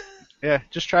 Yeah,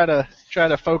 just try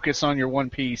to focus on your one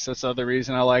piece. That's the other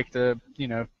reason I like to,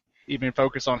 even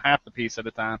focus on half the piece at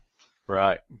a time.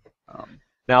 Right. Um,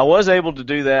 Now I was able to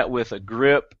do that with a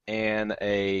grip and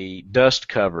a dust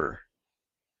cover.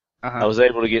 I uh-huh. was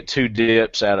able to get 2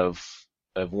 dips out of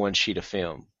one sheet of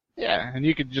film. Yeah, and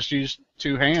you could just use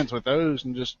 2 hands with those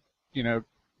and just,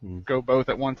 Hmm. go both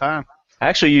at one time. I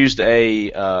actually used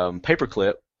a paper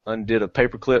clip, undid a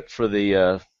paper clip for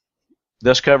the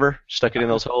dust cover, stuck it in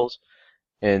those holes,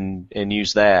 and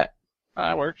used that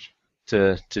That works.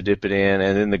 to dip it in,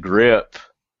 and then the grip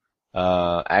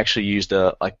actually used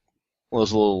like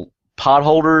those little pot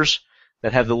holders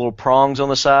that have the little prongs on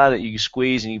the side that you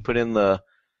squeeze and you put in the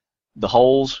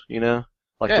holes,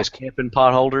 like Yeah. those camping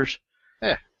pot holders.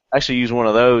 Yeah. I actually use one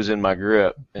of those in my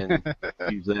grip and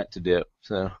use that to dip.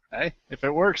 So Hey, if it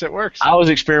works, it works. I was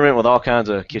experimenting with all kinds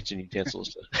of kitchen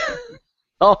utensils.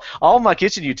 All my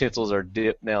kitchen utensils are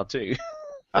dipped now too.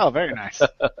 Oh, very nice.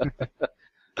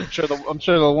 I'm sure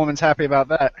the woman's happy about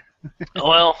that.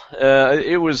 Well,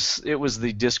 it was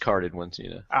the discarded ones,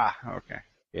 Ah, okay.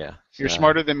 Yeah. You're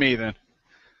smarter than me then.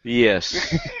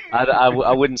 Yes.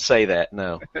 I wouldn't say that,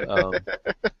 no.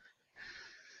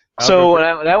 So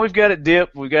now we've got it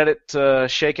dipped, we've got it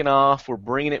shaken off, we're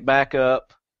bringing it back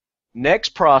up. Next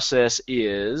process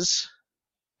is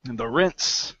the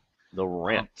rinse. the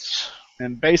rinse.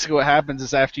 And basically what happens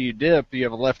is after you dip, you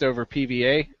have a leftover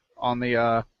PVA on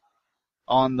the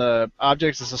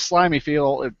objects. It's a slimy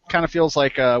feel. It kind of feels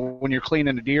like when you're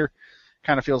cleaning a deer,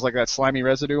 kind of feels like that slimy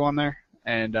residue on there.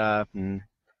 And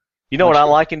You know what I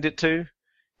likened it to?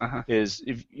 Uh-huh. Is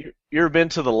if you ever been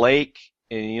to the lake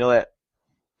and you know that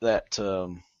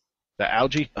the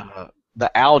algae.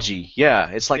 the algae, yeah,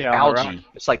 it's like Yeah, on the algae.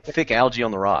 It's like thick algae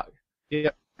on the rock.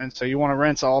 Yep. And so you want to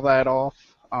rinse all that off.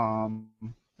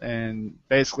 And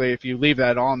basically, if you leave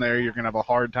that on there, you're gonna have a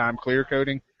hard time clear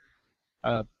coating.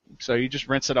 So you just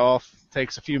rinse it off.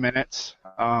 Takes a few minutes.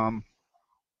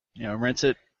 Rinse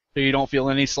it so you don't feel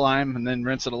any slime, and then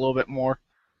rinse it a little bit more.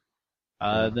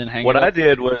 Then hang What it I up.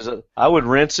 did was I would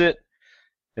rinse it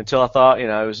until I thought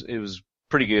it was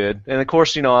pretty good. And of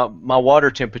course, my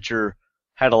water temperature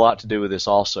had a lot to do with this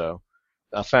also.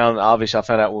 I found out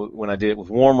when I did it with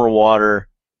warmer water,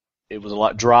 it was a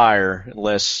lot drier and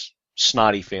less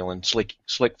snotty feeling, slick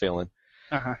feeling,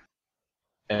 Uh-huh.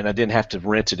 and I didn't have to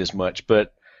rinse it as much.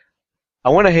 But I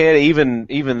went ahead,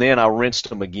 even then, I rinsed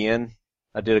them again.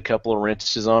 I did a couple of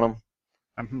rinses on them,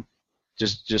 Mhm.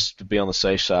 just to be on the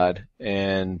safe side,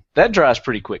 and that dries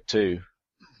pretty quick too.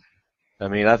 I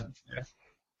mean, Yeah.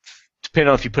 depending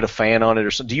on if you put a fan on it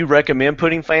or something. Do you recommend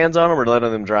putting fans on them or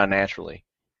letting them dry naturally?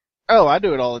 Oh, I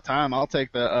do it all the time. I'll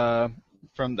take the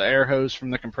from the air hose from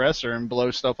the compressor and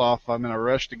blow stuff off. I'm in a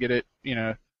rush to get it,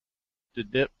 to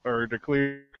dip or to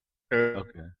clear,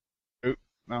 Okay. to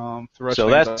rush So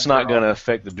things that's not going off. to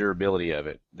affect the durability of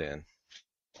it then.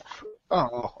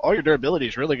 Oh, all your durability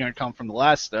is really going to come from the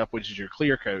last step, which is your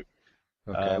clear coat.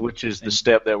 Okay, which is the And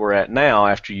step that we're at now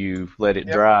after you let it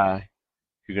yep, dry.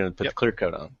 You're going to put the yep, clear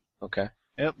coat on. Okay.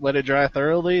 yep. Let it dry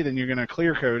thoroughly, then you're going to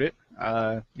clear coat it.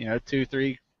 2,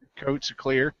 3 coats of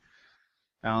clear.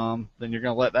 Then you're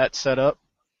going to let that set up,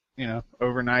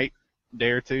 overnight,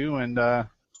 day or two, and then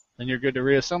you're good to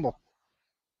reassemble.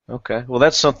 Okay. Well,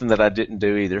 that's something that I didn't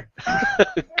do either.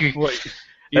 What?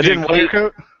 I You didn't didn't clear wait.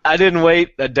 coat? I didn't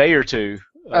wait a day or two.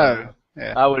 Oh,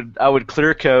 yeah. I would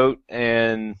clear coat,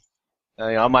 and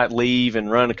I might leave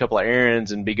and run a couple of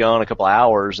errands and be gone a couple of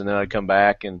hours, and then I'd come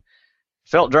back and it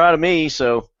felt dry to me.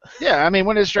 So Yeah, I mean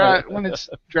when it's dry,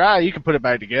 you can put it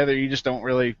back together. You just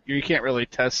you can't really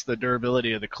test the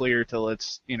durability of the clear till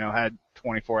it's, had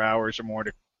 24 hours or more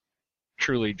to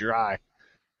truly dry.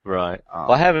 right.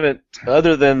 Well, I haven't,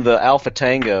 other than the Alpha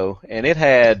Tango, and it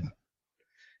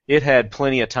had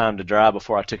plenty of time to dry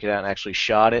before I took it out and actually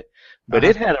shot it. But Uh-huh.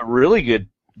 it had a really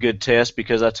good test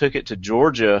because I took it to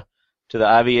Georgia to the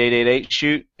IV-888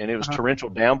 shoot, and it was Uh-huh. torrential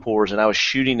downpours, and I was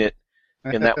shooting it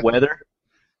in that weather,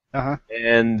 Uh-huh.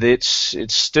 and it's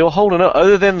still holding up.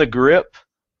 Other than the grip,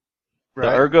 the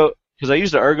Right. ergo, because I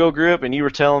used the ergo grip, and you were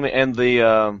telling me, and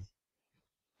the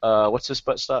what's this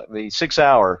buttstock? The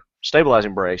 6-hour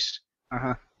stabilizing brace,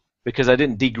 Uh-huh. because I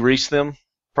didn't degrease them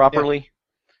Yeah. properly.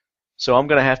 So I'm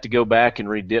going to have to go back and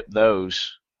redip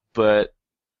those. But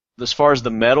as far as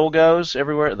the metal goes,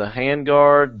 everywhere, the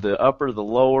handguard, the upper, the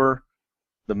lower,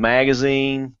 the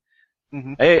magazine,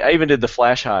 Mhm. I even did the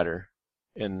flash hider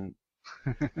in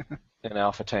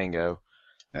Alpha Tango.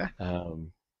 Yeah.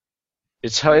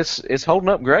 It's holding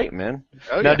up great, man.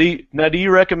 Oh Now yeah. do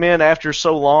you recommend after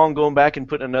so long going back and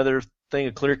putting another thing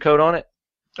of clear coat on it?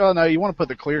 Oh no, you want to put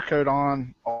the clear coat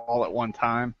on all at one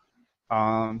time.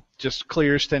 Just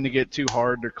clears tend to get too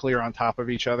hard to clear on top of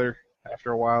each other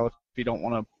after a while. If you don't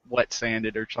want to wet sand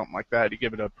it or something like that, you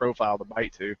give it a profile to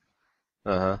bite to.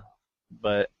 Uh-huh.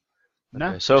 But no,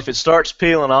 Okay. So if it starts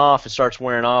peeling off, it starts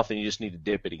wearing off, then you just need to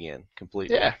dip it again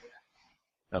completely. yeah.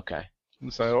 Okay.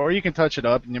 So, or you can touch it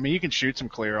up. I mean, you can shoot some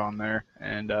clear on there,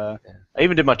 and I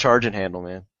even did my charging handle,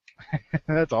 man.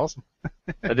 that's awesome.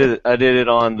 I did it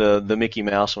on the Mickey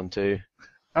Mouse one too.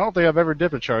 I don't think I've ever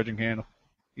dipped a charging handle.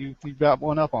 You got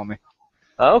one up on me.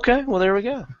 Okay, well there we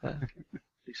go.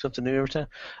 Do something new every time.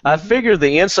 I figure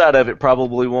the inside of it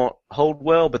probably won't hold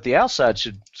well, but the outside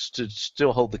should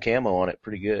still hold the camo on it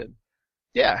pretty good.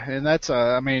 Yeah, and that's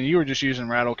I mean, you were just using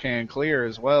rattle can clear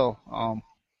as well,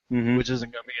 Hmm. which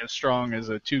isn't going to be as strong as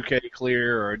a 2K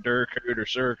clear or a Duracoat or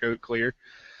Cerakote clear,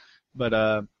 but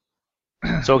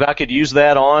So I could use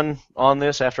that on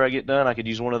this after I get done. I could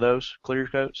use one of those clear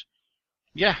coats,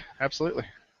 yeah, absolutely.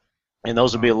 and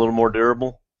those would be a little more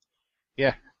durable.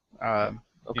 Yeah. Um,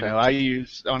 Okay. I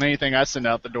use on anything I send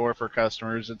out the door for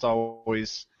customers, it's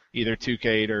always either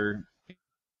 2K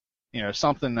or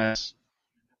something that's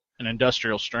an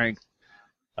industrial strength.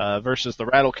 Versus the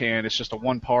rattle can, it's just a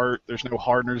one part. There's no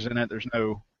hardeners in it.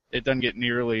 It doesn't get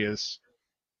nearly as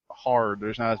hard.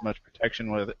 There's not as much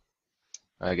protection with it.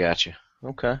 I got you.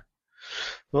 Okay.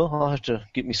 Well, I'll have to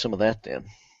get me some of that then.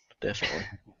 Definitely.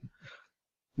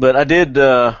 But I did,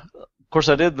 of course,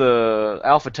 I did the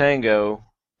Alpha Tango,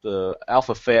 the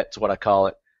Alpha Fet's what I call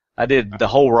it. I did the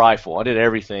whole rifle. I did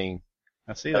everything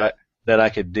I see that that. that I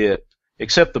could dip,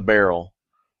 except the barrel.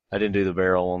 I didn't do the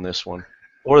barrel on this one,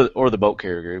 or the boat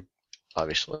carrier group,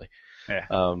 obviously. Yeah.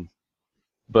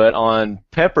 But on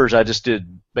Peppers, I just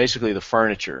did basically the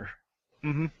furniture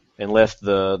Mm-hmm. and left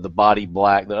the body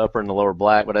black, the upper and the lower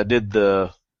black. But I did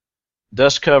the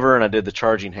dust cover and I did the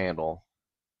charging handle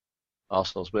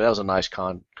also. But that was a nice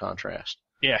contrast.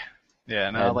 Yeah. Yeah.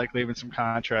 And I And like leaving some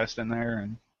contrast in there.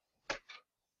 And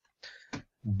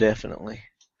definitely.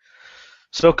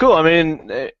 So cool. I mean,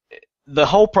 the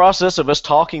whole process of us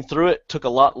talking through it took a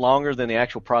lot longer than the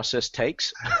actual process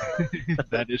takes.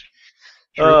 that is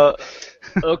true.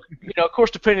 Of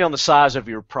course, depending on the size of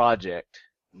your project.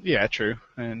 Yeah, true.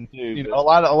 And Too, a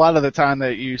lot of the time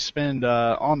that you spend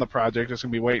on the project is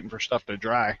going to be waiting for stuff to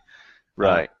dry.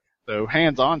 right. So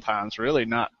hands-on time's really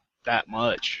not that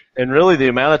much. And really, the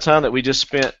amount of time that we just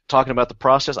spent talking about the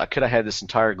process, I could have had this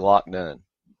entire Glock done.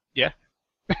 Yeah.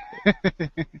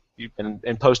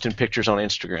 and posting pictures on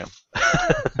Instagram.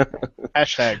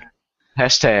 Hashtag.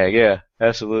 Hashtag, yeah,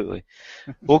 absolutely.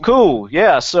 Well, cool.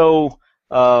 Yeah, so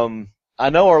I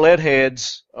know our lead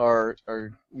heads are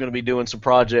going to be doing some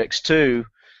projects too,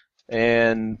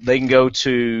 and they can go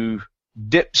to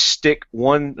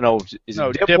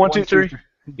dip123?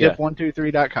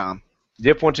 Dip123.com.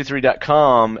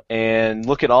 Dip123.com and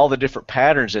look at all the different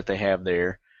patterns that they have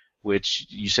there, which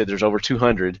you said there's over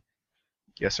 200.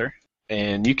 Yes, sir.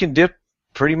 And you can dip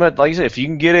pretty much, like you said, if you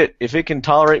can get it, if it can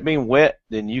tolerate being wet,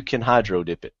 then you can hydro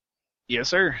dip it. Yes,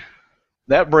 sir.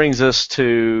 That brings us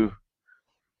to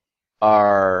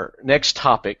our next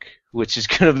topic, which is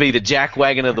going to be the jack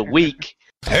wagon of the week.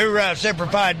 Hoorah, Semper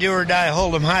Fi, do or die,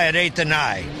 hold 'em high at 8th and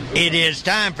I. It is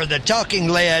time for the Talking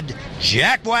Lead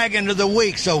Jack Wagon of the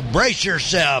Week, so brace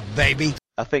yourself, baby.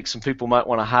 I think some people might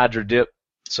want to hydro dip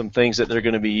some things that they're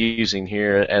going to be using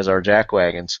here as our jack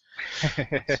wagons.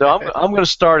 So I'm going to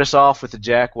start us off with the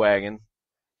jack wagon.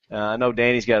 I know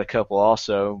Danny's got a couple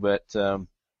also, but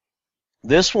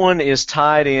this one is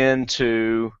tied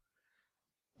into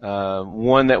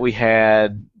one that we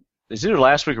had, it's either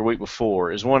last week or week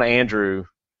before, is one Andrew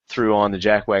threw on the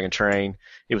jack wagon train.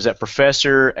 It was that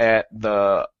professor at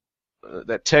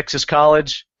that Texas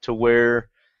college, to where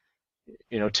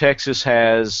Texas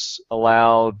has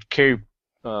allowed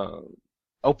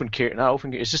open carry, not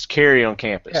open carry, it's just carry on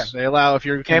campus. Yeah, they allow if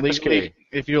you can carry.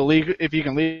 if you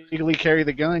can legally carry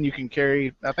the gun, you can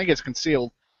carry. I think it's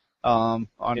concealed on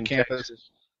in campus.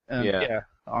 Yeah,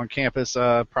 on campus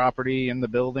property in the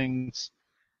buildings.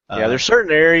 Yeah, there's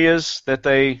certain areas that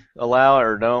they allow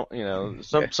or don't.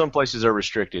 Some places are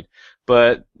restricted,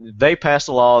 but they passed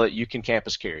a law that you can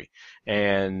campus carry,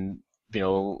 and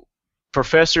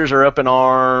professors are up in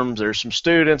arms. There's some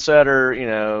students that are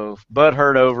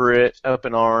butthurt over it, up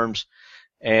in arms,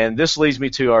 and this leads me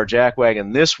to our jack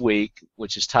wagon this week,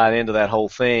 which is tied into that whole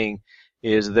thing.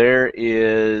 There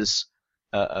is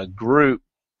a group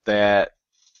that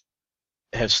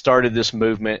have started this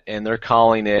movement, and they're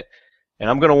calling it. And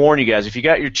I'm going to warn you guys, if you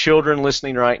got your children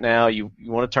listening right now, you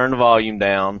want to turn the volume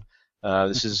down.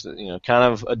 This is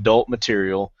kind of adult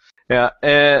material. Yeah,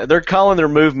 they're calling their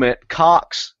movement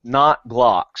 "Cocks Not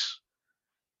Glocks."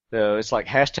 So it's like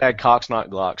hashtag "Cocks Not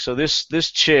Glocks." So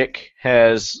this chick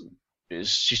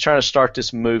she's trying to start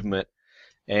this movement,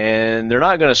 and they're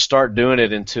not going to start doing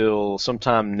it until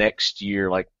sometime next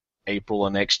year, like April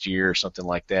of next year or something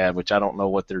like that. Which I don't know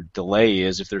what their delay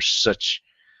is if there's such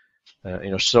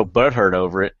so butthurt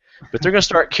over it. But they're going to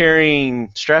start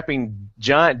strapping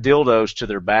giant dildos to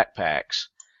their backpacks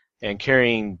and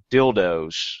carrying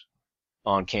dildos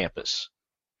on campus,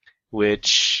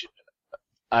 which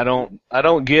I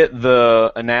don't get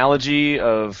the analogy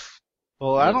of.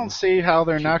 Well, I don't see how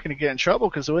they're not going to get in trouble,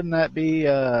 because wouldn't that be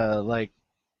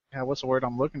what's the word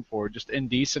I'm looking for? Just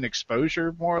indecent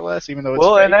exposure, more or less, even though it's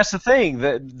fake. And that's the thing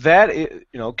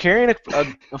that carrying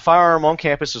a firearm on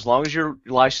campus, as long as you're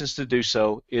licensed to do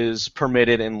so, is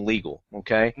permitted and legal.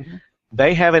 Okay,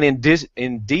 They have an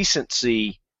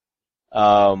indecency.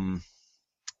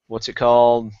 What's it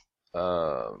called?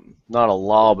 Not a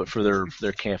law, but for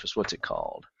their campus, what's it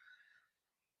called?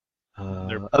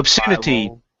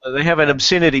 Obscenity. They have an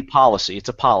obscenity policy. It's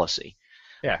a policy.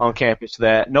 Yeah. On campus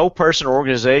that no person or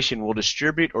organization will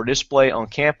distribute or display on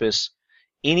campus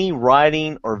any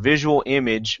writing or visual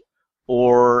image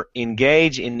or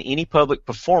engage in any public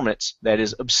performance that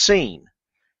is obscene.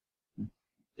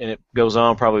 And it goes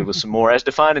on probably with some more. As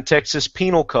defined in Texas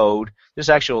Penal Code, this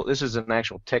is an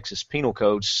actual Texas Penal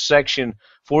Code, section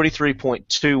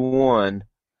 43.21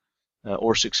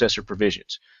 or successor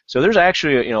provisions. So there's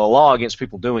actually a law against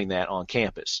people doing that on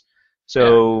campus.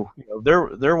 So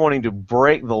they're wanting to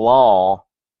break the law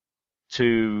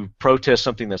to protest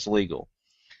something that's legal,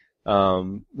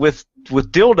 with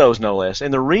dildos no less.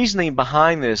 And the reasoning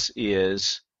behind this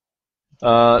is,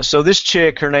 so this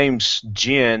chick, her name's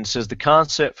Jen, says the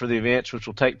concept for the events, which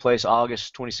will take place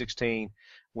August 2016,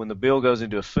 when the bill goes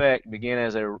into effect, began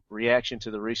as a reaction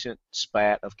to the recent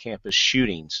spat of campus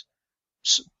shootings.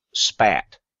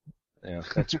 Spat.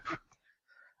 That's.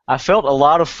 I felt a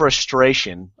lot of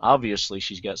frustration. Obviously,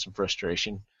 she's got some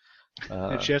frustration.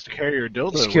 And she has to carry her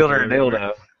dildo. She's killed her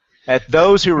dildo. At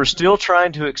those who were still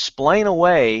trying to explain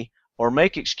away or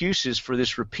make excuses for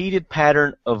this repeated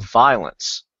pattern of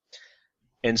violence,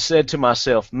 and said to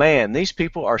myself, man, these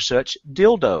people are such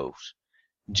dildos.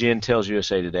 Jen tells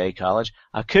USA Today College,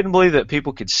 I couldn't believe that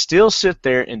people could still sit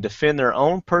there and defend their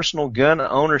own personal gun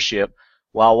ownership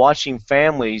while watching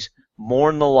families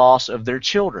mourn the loss of their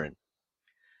children.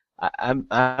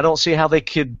 I don't see how they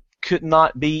could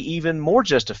not be even more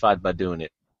justified by doing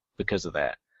it because of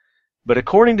that. But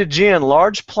according to Jen,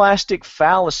 large plastic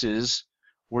phalluses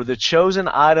were the chosen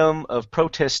item of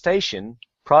protestation.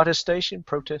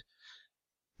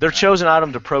 Their chosen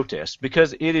item to protest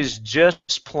because it is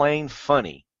just plain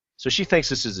funny. So she thinks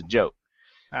this is a joke.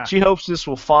 She hopes this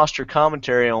will foster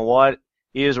commentary on what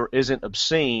is or isn't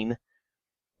obscene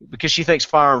because she thinks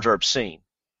firearms are obscene.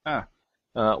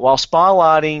 While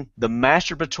spotlighting the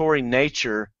masturbatory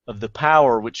nature of the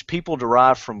power which people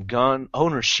derive from gun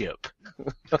ownership.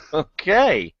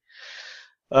 Okay.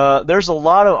 There's a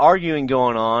lot of arguing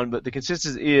going on, but the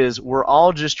consensus is we're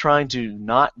all just trying to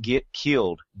not get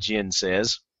killed, Jen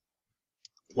says.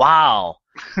 Wow.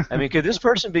 I mean, could this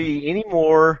person be any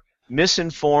more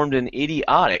misinformed and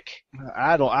idiotic?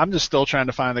 I'm just still trying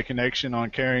to find the connection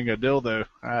on carrying a dildo.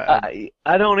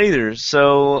 I don't either.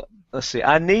 So let's see.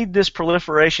 I need this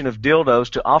proliferation of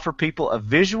dildos to offer people a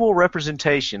visual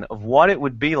representation of what it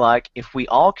would be like if we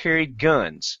all carried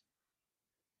guns.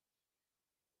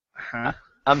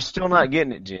 I'm still not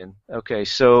getting it, Jen. Okay,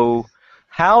 so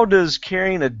how does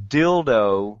carrying a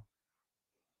dildo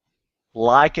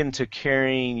liken to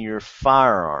carrying your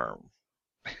firearm?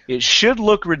 It should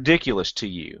look ridiculous to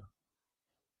you.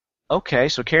 Okay,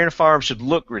 so carrying a firearm should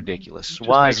look ridiculous.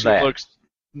 Why is that?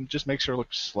 Just makes her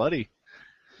look slutty.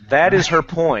 That is her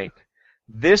point.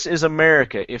 This is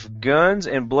America. If guns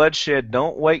and bloodshed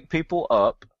don't wake people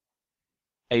up,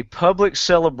 a public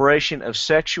celebration of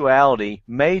sexuality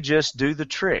may just do the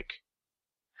trick.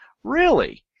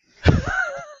 Really?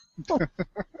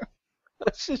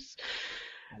 That's just...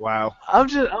 Wow. I'm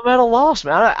at a loss,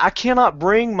 man. I cannot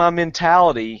bring my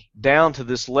mentality down to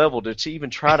this level to even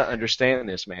try to understand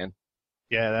this, man.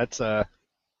 Yeah, that's I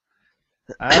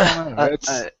don't know.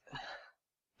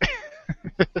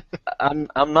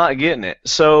 I'm not getting it.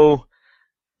 So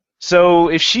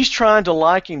if she's trying to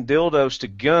liken dildos to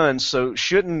guns, so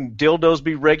shouldn't dildos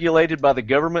be regulated by the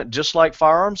government just like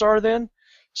firearms are then?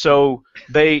 So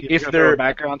if they're a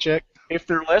background check, if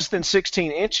they're less than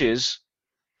 16 inches,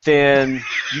 then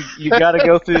you got to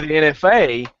go through the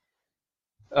NFA.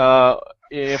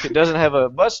 If it doesn't have a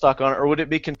buttstock on it, or would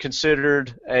it be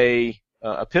considered a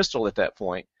pistol at that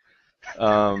point?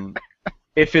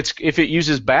 If it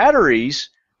uses batteries,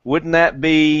 wouldn't that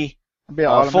be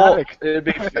automatic? It'd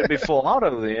be full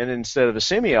auto then instead of a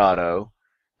semi-auto,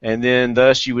 and then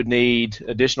thus you would need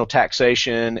additional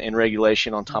taxation and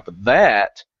regulation on top of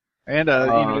that, and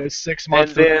a 6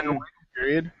 month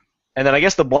period. And then I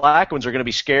guess the black ones are going to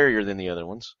be scarier than the other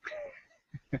ones.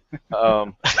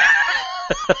 So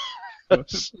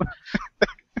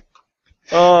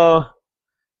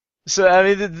I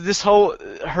mean,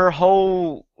 her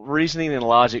whole reasoning and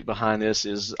logic behind this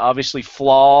is obviously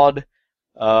flawed,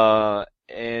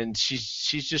 and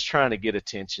she's just trying to get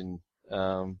attention.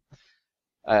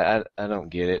 I don't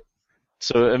get it.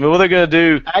 So I mean, what they're going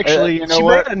to do? Actually, you know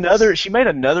what? She made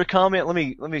another comment. Let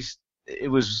me. It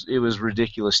was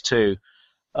ridiculous too.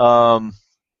 The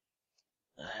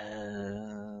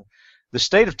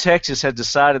state of Texas has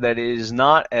decided that it is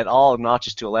not at all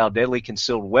obnoxious to allow deadly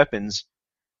concealed weapons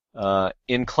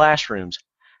in classrooms.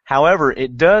 However,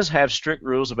 it does have strict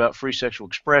rules about free sexual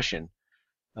expression.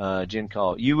 Jen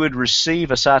called. You would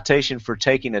receive a citation for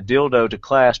taking a dildo to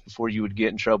class before you would get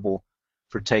in trouble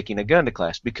for taking a gun to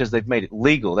class because they've made it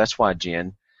legal. That's why,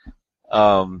 Jen.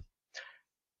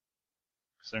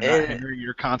 So they're not hindering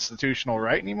your constitutional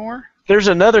right anymore? There's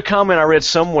another comment I read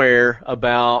somewhere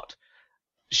about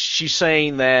she's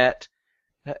saying that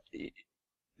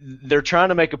they're trying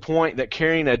to make a point that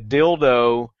carrying a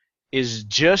dildo is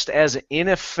just as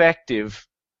ineffective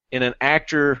in an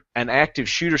active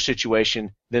shooter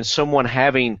situation than someone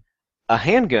having a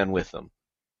handgun with them.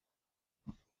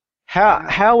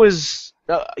 How is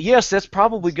yes, that's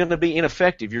probably going to be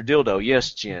ineffective, your dildo.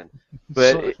 Yes, Jen.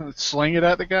 But sling it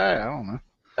at the guy? I don't know.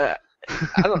 I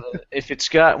don't know if it's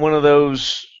got one of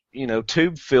those,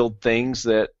 tube-filled things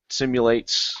that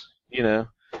simulates,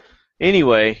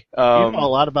 Anyway, you know a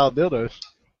lot about dildos.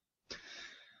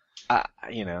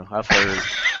 I've heard.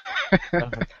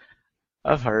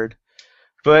 I've heard.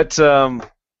 But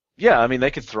yeah, I mean,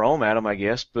 they could throw them at them, I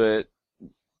guess. But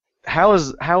how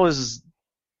is?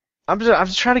 I'm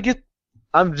just trying to get.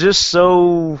 I'm just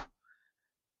so.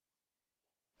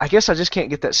 I guess I just can't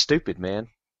get that stupid, man.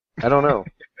 I don't know.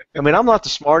 I mean, I'm not the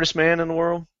smartest man in the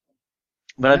world,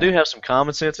 but I do have some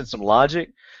common sense and some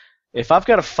logic. If I've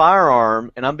got a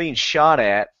firearm and I'm being shot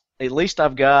at least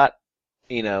I've got,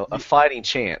 a fighting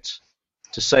chance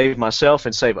to save myself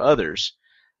and save others.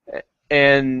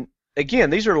 And again,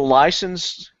 these are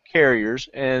licensed carriers,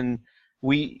 and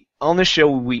we on this show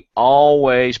we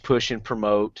always push and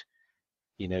promote.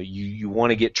 You want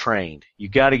to get trained. You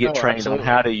got to get trained absolutely. on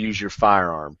how to use your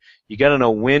firearm. You got to know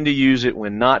when to use it,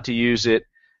 when not to use it.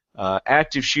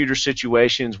 Active shooter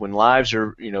situations when lives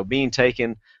are being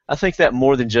taken. I think that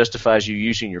more than justifies you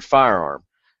using your firearm.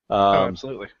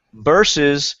 Absolutely.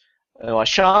 Versus a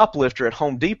shoplifter at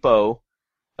Home Depot,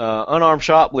 unarmed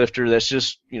shoplifter that's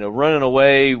just running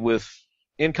away with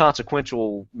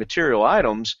inconsequential material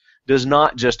items does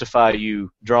not justify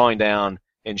you drawing down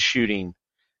and shooting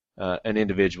an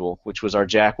individual, which was our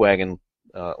jackwagon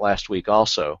last week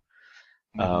also.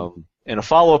 Mm-hmm. And a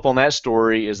follow-up on that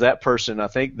story is that person, I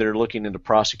think they're looking into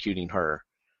prosecuting her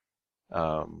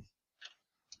on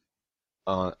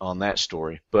that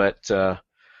story. But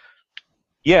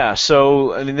yeah,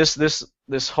 so I mean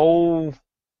this whole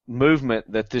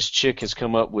movement that this chick has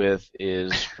come up with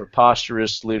is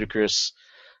preposterous, ludicrous,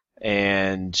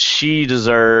 and she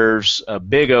deserves a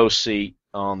big O seat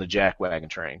on the jackwagon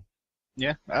train.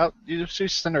 Yeah, I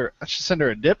should send her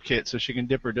a dip kit so she can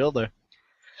dip her dildo.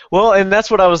 Well, and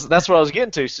that's what I was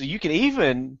getting to. So you can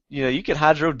even you can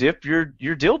hydro dip your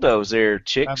dildos there,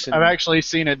 chicks. I've actually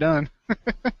seen it done.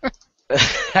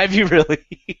 Have you really?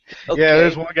 Okay. Yeah,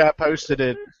 there's one guy posted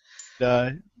it.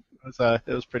 It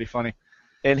was pretty funny.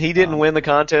 And he didn't win the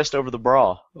contest over the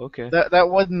bra. Okay. That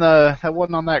wasn't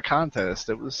on that contest.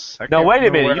 It was. No, wait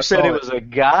a minute. You said it was a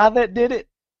guy that did it?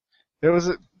 It was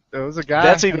a guy.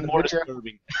 That's even more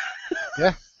disturbing.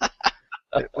 Yeah.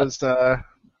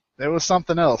 It was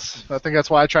something else. I think that's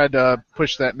why I tried to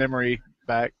push that memory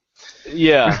back.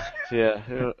 Yeah.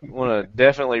 I want to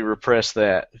definitely repress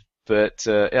that. But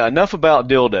yeah, enough about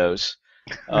dildos.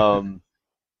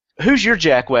 Who's your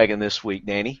jackwagon this week,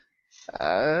 Danny?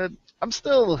 I'm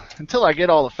still, until I get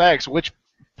all the facts, which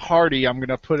party I'm going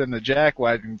to put in the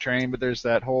jackwagon train, but there's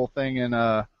that whole thing in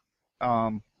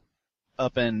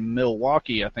up in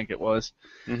Milwaukee, I think it was,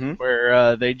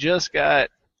 where they just got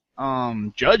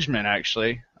judgment,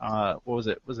 actually. What was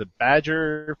it? Was it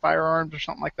Badger Firearms or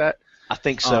something like that? I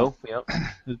think so, yep.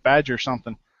 It was Badger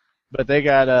something. But they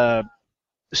got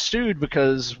sued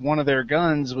because one of their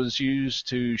guns was used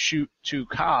to shoot 2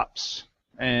 cops,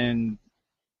 and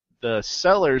the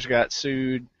sellers got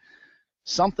sued.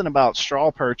 Something about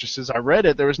straw purchases. I read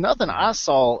it. There was nothing I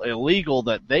saw illegal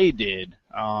that they did,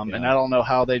 and I don't know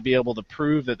how they'd be able to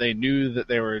prove that they knew that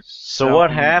they were. So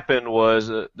what happened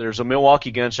was there's a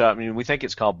Milwaukee gun shop. I mean, we think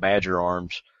it's called Badger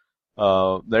Arms.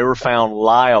 They were found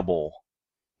liable.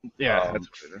 Yeah,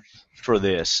 for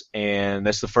this, and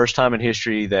that's the first time in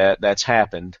history that that's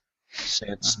happened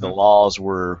since the laws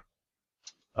were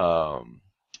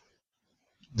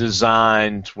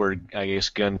designed where I guess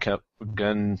gun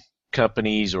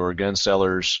companies or gun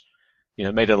sellers,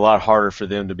 made it a lot harder for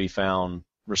them to be found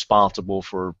responsible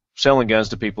for selling guns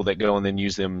to people that go and then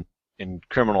use them in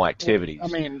criminal activities. I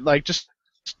mean, like, just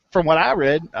from what I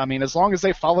read, I mean, as long as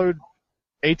they followed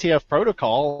ATF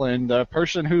protocol and the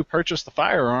person who purchased the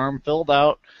firearm filled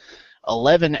out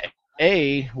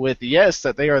 11A with yes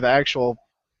that they are the actual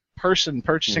person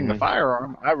purchasing the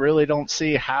firearm, I really don't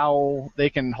see how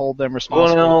they can hold them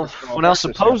responsible. Well, now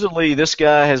supposedly this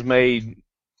guy has made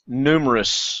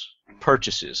numerous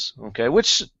purchases, okay,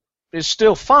 which is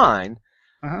still fine.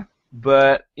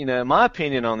 But my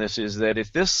opinion on this is that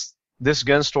if this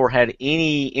gun store had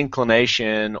any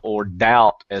inclination or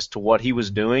doubt as to what he was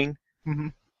doing,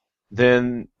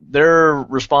 then they're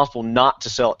responsible not to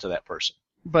sell it to that person.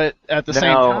 But at the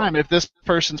same time, if this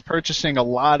person's purchasing a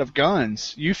lot of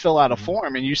guns, you fill out a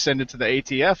form and you send it to the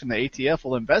ATF, and the ATF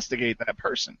will investigate that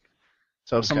person.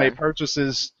 So if somebody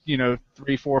purchases,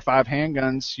 3, 4, 5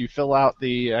 handguns, you fill out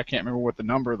I can't remember what the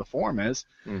number of the form is,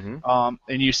 and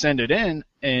you send it in,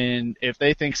 and if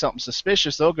they think something's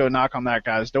suspicious, they'll go knock on that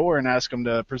guy's door and ask him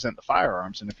to present the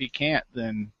firearms. And if he can't,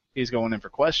 then he's going in for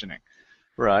questioning.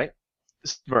 Right.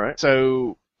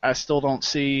 So I still don't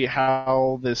see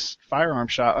how this firearm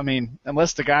shop. I mean,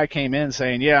 unless the guy came in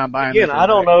saying, "Yeah, I'm buying." Again, I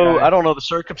don't know. I don't know the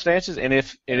circumstances, and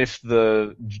if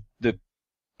the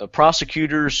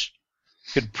prosecutors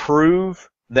could prove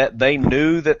that they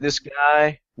knew that this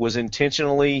guy was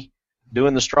intentionally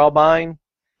doing the straw buying,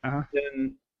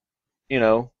 then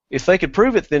if they could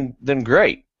prove it, then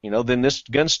great. Then this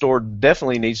gun store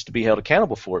definitely needs to be held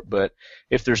accountable for it. But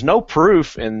if there's no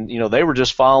proof, and they were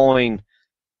just following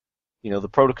the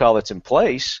protocol that's in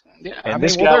place, and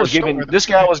this guy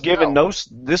was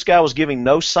giving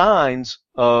no signs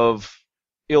of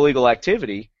illegal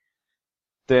activity,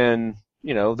 then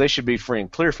they should be free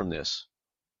and clear from this.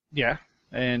 Yeah,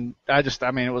 and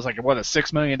it was like a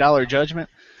 $6 million judgment.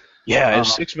 Yeah,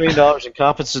 it's $6 million in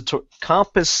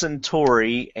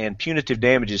compensatory and punitive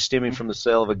damages stemming from the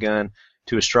sale of a gun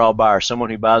to a straw buyer, someone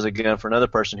who buys a gun for another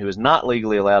person who is not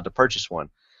legally allowed to purchase one.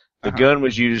 The gun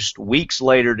was used weeks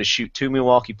later to shoot 2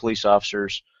 Milwaukee police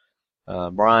officers,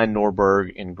 Brian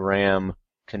Norberg and Graham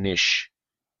Kanish.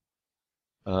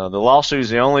 The lawsuit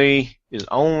is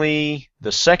only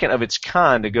the second of its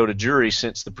kind to go to jury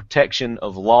since the Protection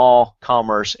of Law,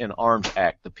 Commerce, and Arms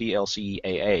Act, the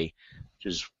PLCAA, which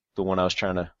is the one I was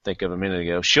trying to think of a minute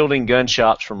ago, shielding gun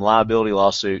shops from liability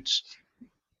lawsuits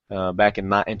back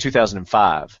in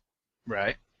 2005.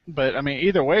 Right. But, I mean,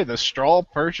 either way, the straw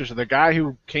purchaser, the guy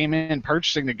who came in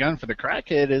purchasing the gun for the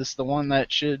crackhead is the one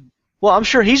that should... Well, I'm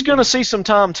sure he's going to see some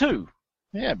time, too.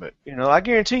 Yeah, but... I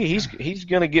guarantee you he's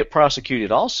going to get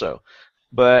prosecuted also.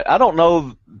 But I don't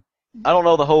know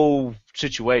the whole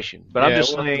situation. But I'm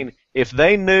just saying, if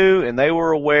they knew and they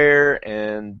were aware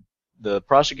and the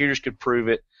prosecutors could prove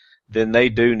it, then they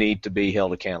do need to be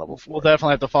held accountable for it. We'll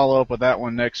definitely have to follow up with that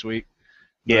one next week.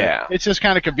 Yeah. But it's just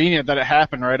kind of convenient that it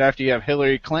happened right after you have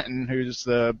Hillary Clinton, who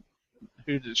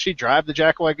did she drive the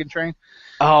jackwagon train?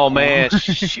 Oh, man,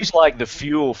 she's like the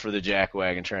fuel for the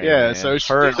jackwagon train. Yeah, man. so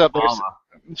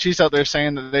she's out there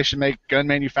saying that they should make gun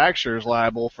manufacturers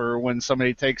liable for when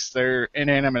somebody takes their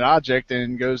inanimate object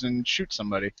and goes and shoots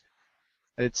somebody.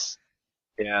 That's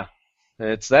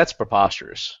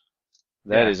preposterous.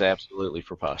 That is absolutely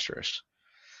preposterous.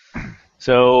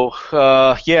 So,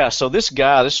 so this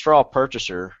guy, this straw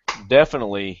purchaser,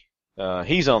 definitely,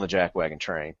 he's on the jackwagon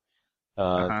train.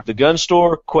 The gun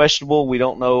store, questionable. We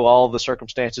don't know all the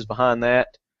circumstances behind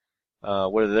that,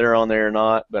 whether they're on there or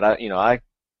not. But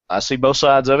I see both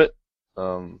sides of it.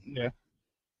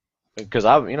 Because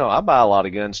I buy a lot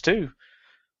of guns too.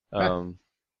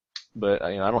 But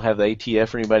I don't have the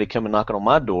ATF or anybody coming knocking on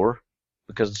my door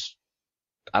because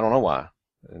I don't know why.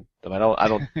 I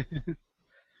don't.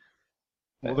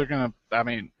 Well, they're gonna. I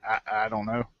mean, I don't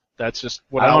know. That's just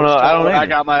what I don't know. I don't know. I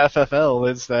got my FFL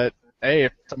is that hey,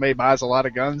 if somebody buys a lot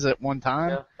of guns at one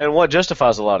time, and what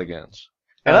justifies a lot of guns?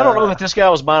 And I don't know that this guy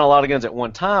was buying a lot of guns at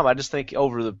one time. I just think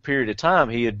over the period of time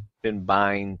he had been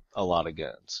buying a lot of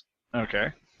guns.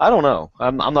 Okay. I don't know.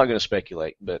 I'm not going to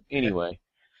speculate, but anyway,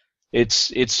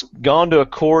 it's gone to a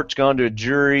court, it's gone to a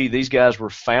jury. These guys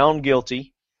were found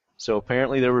guilty. So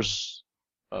apparently there was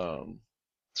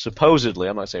supposedly,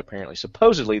 I'm not saying apparently,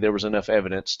 supposedly there was enough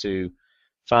evidence to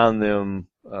find them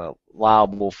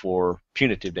liable for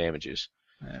punitive damages.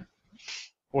 Yeah.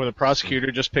 Or the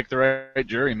prosecutor just picked the right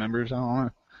jury members. I don't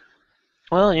know.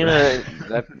 Well,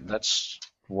 that's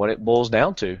what it boils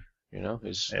down to.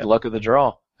 Is luck of the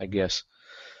draw, I guess.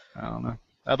 I don't know.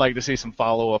 I'd like to see some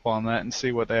follow up on that and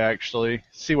see what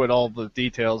all the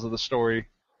details of the story.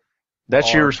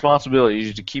 That's your responsibility,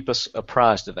 is to keep us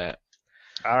apprised of that.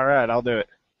 All right, I'll do it.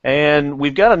 And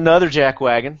we've got another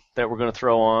jackwagon that we're going to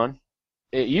throw on.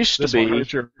 It used to be. This one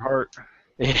hurts your heart.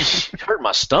 It hurt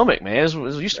my stomach, man. It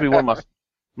used to be one of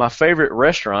my favorite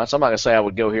restaurants. I'm not going to say I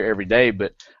would go here every day,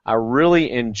 but I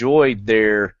really enjoyed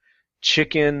their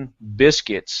chicken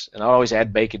biscuits, and I always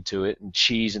add bacon to it and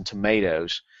cheese and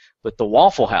tomatoes. But the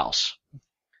Waffle House,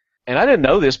 and I didn't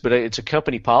know this, but it's a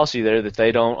company policy there that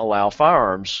they don't allow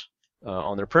firearms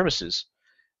on their premises.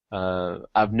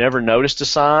 I've never noticed a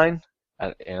sign.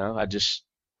 I just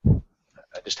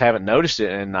haven't noticed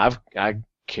it, and I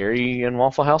carry in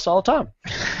Waffle House all the time.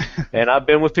 And I've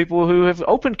been with people who have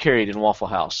open carried in Waffle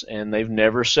House, and they've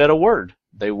never said a word.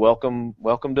 They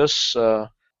welcomed us,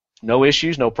 no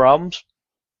issues, no problems.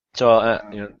 So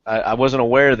I wasn't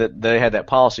aware that they had that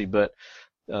policy, but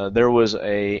there was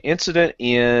a incident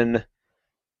in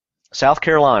South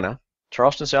Carolina,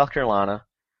 Charleston, South Carolina,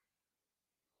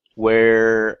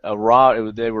 where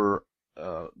they were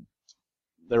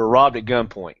robbed at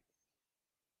gunpoint.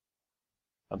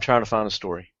 I'm trying to find the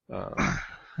story.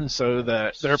 So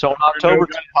their October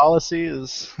gun policy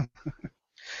is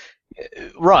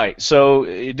right. So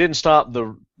it didn't stop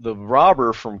the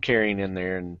robber from carrying in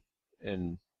there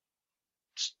and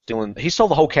stealing. He stole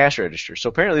the whole cash register. So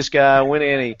apparently this guy went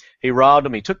in, he robbed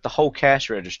him. He took the whole cash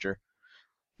register.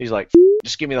 He's like,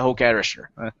 just give me the whole cash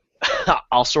register.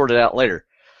 I'll sort it out later.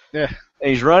 Yeah. And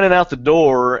he's running out the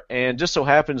door, and just so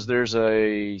happens there's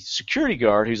a security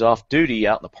guard who's off duty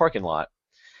out in the parking lot.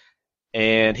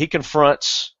 And he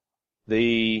confronts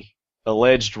the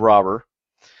alleged robber,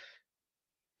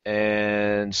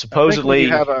 and supposedly I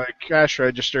think when you have a cash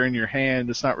register in your hand,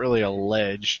 it's not really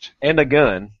alleged. And a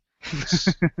gun. Cash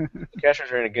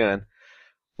register and a gun.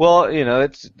 Well,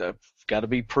 it's got to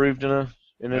be proved in a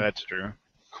that's true.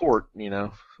 court,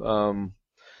 But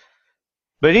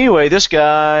anyway, this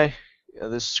guy,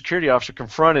 this security officer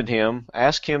confronted him,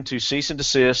 asked him to cease and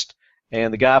desist,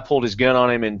 and the guy pulled his gun on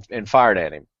him and fired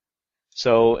at him.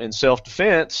 So in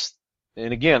self-defense,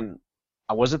 and again,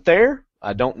 I wasn't there.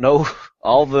 I don't know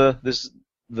all the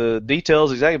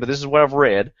details exactly, but this is what I've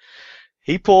read.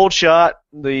 He shot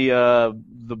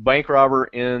the bank robber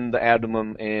in the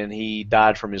abdomen, and he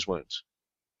died from his wounds.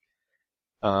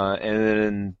 And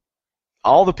then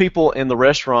all the people in the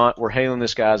restaurant were hailing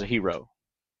this guy as a hero.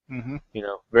 Mm-hmm. You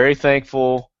know, very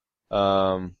thankful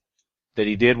that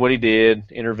he did what he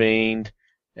did, intervened,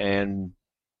 and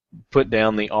put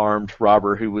down the armed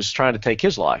robber who was trying to take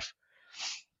his life.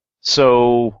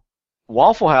 So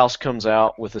Waffle House comes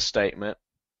out with a statement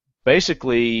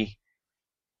basically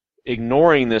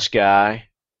ignoring this guy,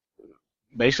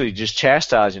 basically just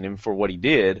chastising him for what he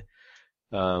did,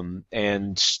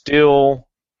 and still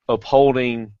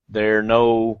upholding their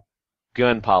no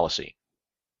gun policy.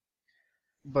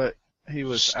 But he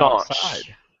was Staunch.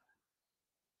 outside.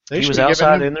 He was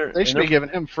outside in there. They should be giving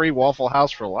him free Waffle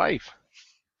House for life.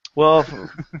 Well,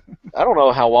 I don't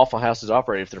know how Waffle Houses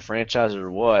operate, if they're franchises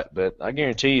or what, but I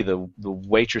guarantee you the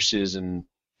waitresses and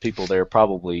people there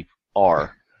probably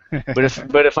are. But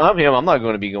if I'm him, I'm not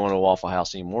going to be going to Waffle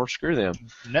House anymore. Screw them.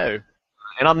 No.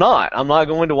 And I'm not. I'm not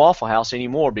going to Waffle House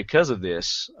anymore because of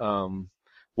this.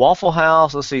 Waffle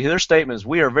House, let's see, their statement is,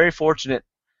 we are very fortunate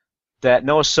that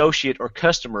no associate or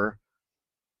customer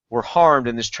were harmed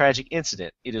in this tragic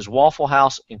incident. It is Waffle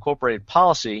House Incorporated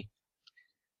policy.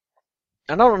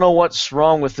 And I don't know what's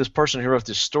wrong with this person who wrote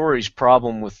this story's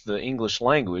problem with the English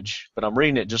language, but I'm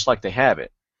reading it just like they have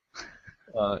it.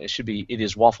 It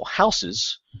is Waffle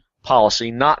House's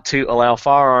policy not to allow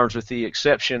firearms with the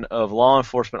exception of law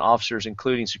enforcement officers,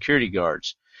 including security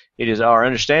guards. It is our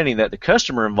understanding that the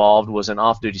customer involved was an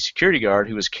off-duty security guard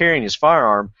who was carrying his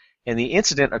firearm, and the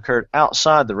incident occurred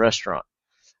outside the restaurant.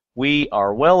 We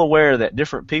are well aware that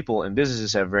different people and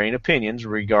businesses have varying opinions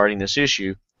regarding this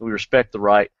issue. We respect the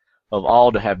right of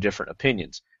all to have different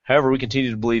opinions. However, we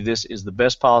continue to believe this is the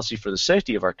best policy for the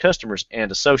safety of our customers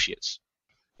and associates.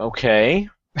 Okay.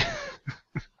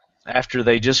 After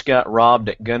they just got robbed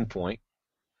at gunpoint.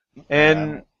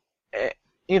 And,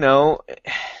 anyway,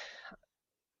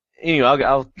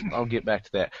 I'll get back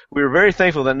to that. We were very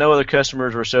thankful that no other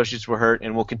customers or associates were hurt,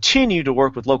 and will continue to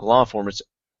work with local law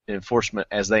enforcement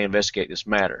as they investigate this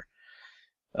matter.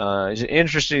 It's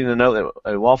interesting to note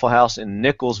that a Waffle House in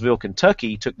Nicholsville,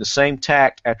 Kentucky, took the same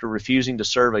tact after refusing to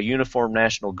serve a uniformed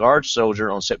National Guard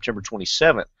soldier on September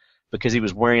 27th because he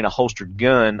was wearing a holstered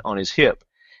gun on his hip.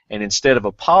 And instead of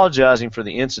apologizing for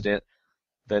the incident,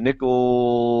 the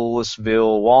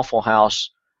Nicholsville Waffle House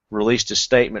released a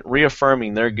statement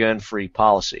reaffirming their gun-free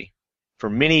policy. For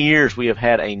many years, we have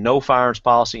had a no firearms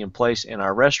policy in place in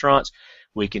our restaurants.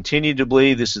 We continue to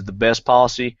believe this is the best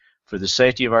policy for the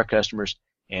safety of our customers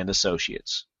and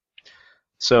associates.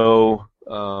 So,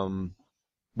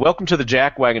 welcome to the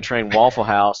jackwagon train, Waffle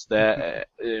House.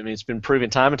 It's been proven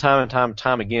time and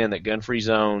time again that gun-free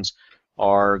zones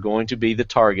are going to be the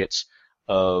targets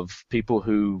of people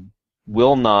who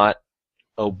will not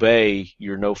obey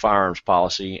your no firearms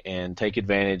policy and take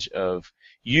advantage of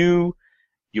you,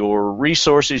 your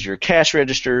resources, your cash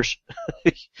registers,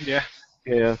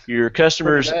 your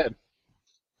customers,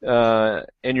 and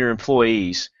your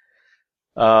employees.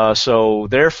 So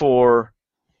therefore,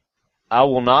 I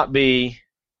will not be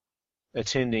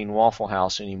attending Waffle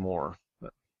House anymore.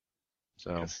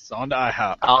 So it's on to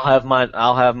IHOP.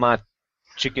 I'll have my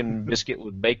chicken biscuit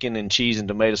with bacon and cheese and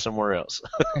tomato somewhere else.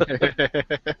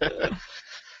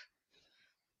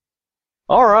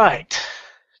 All right.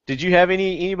 Did you have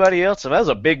anybody else? That was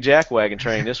a big jackwagon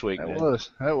train this week.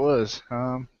 That was.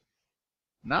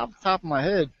 Not off the top of my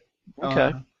head.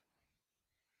 Okay.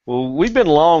 Well, we've been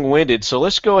long-winded, so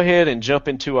let's go ahead and jump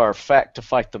into our fact to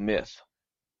fight the myth.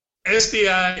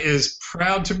 SDI is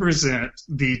proud to present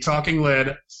the Talking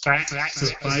Lead Fact to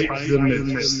Fight the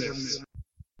Myth.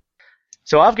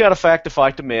 So I've got a fact to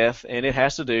fight the myth, and it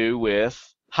has to do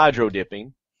with hydro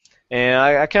dipping. And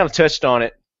I kind of touched on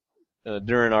it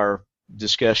during our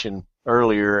discussion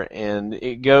earlier, and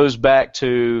it goes back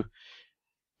to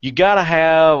you got to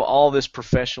have all this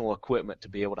professional equipment to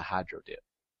be able to hydro dip.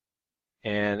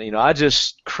 And, I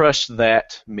just crushed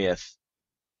that myth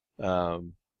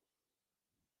hands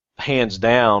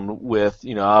down with,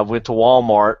 I went to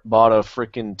Walmart, bought a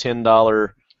freaking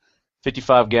 $10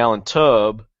 55-gallon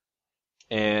tub,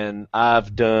 and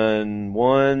I've done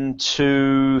 1,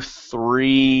 2,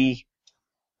 3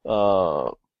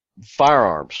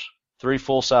 firearms, 3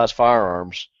 full-size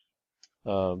firearms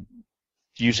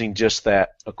using just that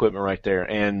equipment right there,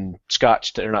 and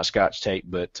not Scotch tape,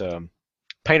 but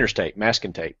painter's tape,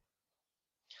 masking tape.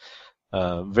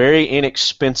 Very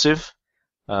inexpensive.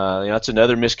 That's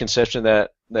another misconception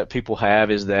that people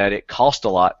have, is that it costs a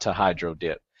lot to hydro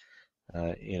dip.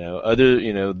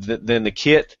 Then the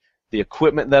kit, the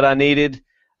equipment that I needed,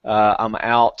 I'm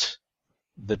out.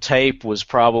 The tape was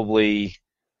probably,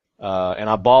 and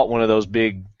I bought one of those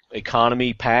big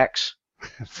economy packs,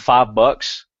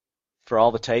 $5 for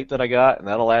all the tape that I got, and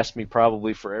that'll last me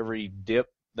probably for every dip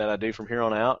that I do from here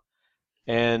on out.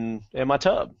 And my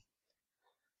tub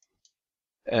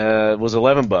was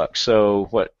 $11. So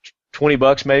what,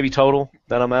 $20 maybe total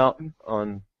that I'm out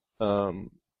on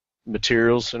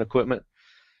materials and equipment.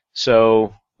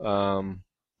 So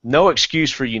no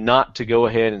excuse for you not to go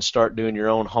ahead and start doing your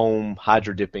own home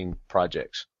hydro dipping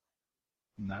projects.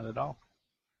 Not at all.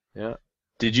 Yeah.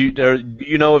 Do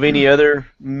you know of any other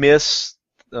myths?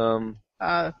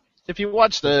 If you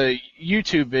watch the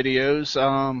YouTube videos,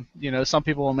 some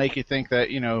people will make you think that,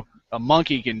 a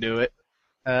monkey can do it.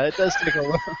 It does take a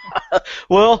little.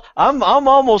 Well, I'm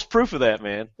almost proof of that,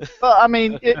 man. Well, I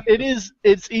mean,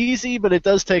 it's easy, but it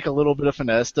does take a little bit of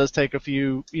finesse. It does take a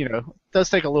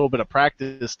little bit of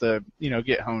practice to,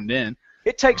 get honed in.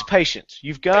 It takes patience.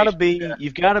 You've got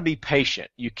to be patient.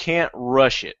 You can't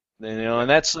rush it. And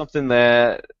that's something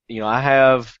that, I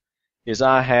have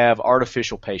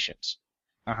artificial patience.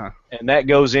 Uh-huh. And that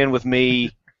goes in with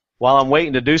me while I'm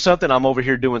waiting to do something, I'm over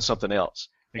here doing something else.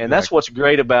 Exactly. And that's what's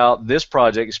great about this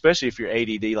project, especially if you're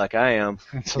ADD like I am,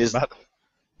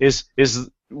 is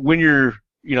when you're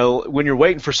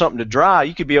waiting for something to dry,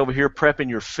 you could be over here prepping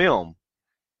your film.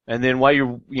 And then while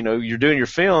you're doing your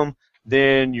film,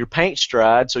 then your paint's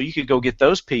dried, so you could go get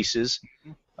those pieces.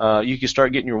 You could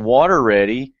start getting your water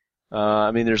ready.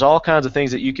 There's all kinds of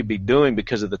things that you could be doing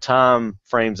because of the time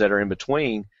frames that are in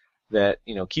between that,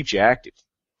 keeps you active.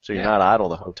 So you're not idle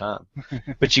the whole time.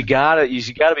 But you gotta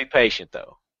be patient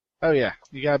though. Oh yeah,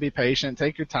 you gotta be patient.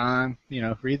 Take your time.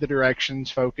 Read the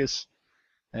directions, focus,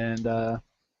 and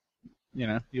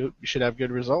you should have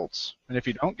good results. And if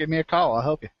you don't, give me a call. I'll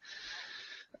help you.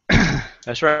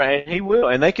 That's right, and he will.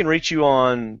 And they can reach you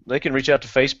they can reach out to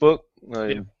Facebook,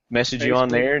 message you on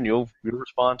there, and you'll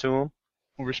respond to them.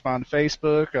 We'll respond to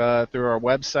Facebook through our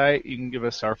website. You can give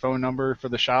us our phone number for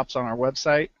the shops on our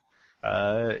website.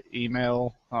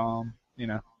 Email.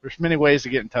 There's many ways to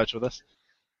get in touch with us.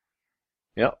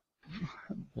 Yep.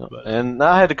 And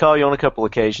I had to call you on a couple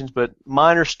occasions, but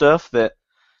minor stuff that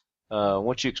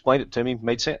once you explained it to me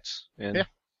made sense, and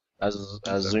I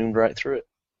zoomed right through it.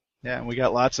 Yeah, and we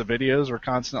got lots of videos. We're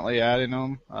constantly adding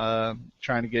them,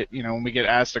 trying to get, when we get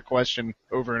asked a question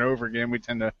over and over again, we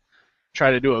tend to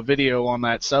try to do a video on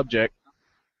that subject.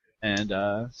 And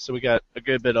so we got a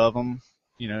good bit of them.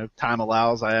 Time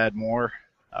allows, I add more.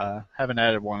 Haven't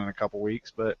added one in a couple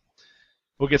weeks, but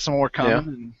we'll get some more coming. Yeah.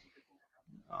 And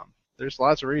there's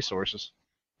lots of resources.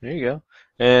 There you go.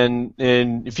 And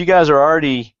if you guys are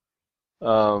already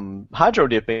hydro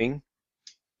dipping,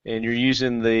 and you're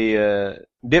using the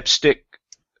dipstick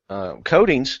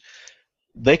coatings,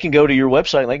 they can go to your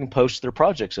website and they can post their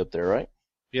projects up there, right?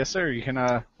 Yes, sir. You can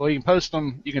you can post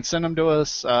them. You can send them to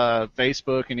us,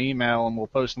 Facebook and email, and we'll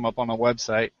post them up on our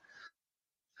website.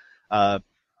 And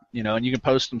you can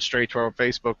post them straight to our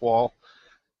Facebook wall.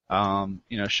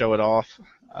 Show it off.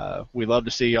 We love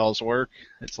to see y'all's work.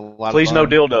 It's a lot. Please of fun.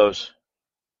 No dildos.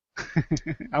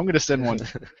 I'm gonna send one.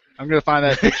 I'm gonna find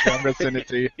that picture. I'm gonna send it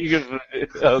to you.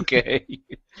 Okay.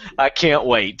 I can't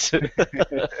wait. You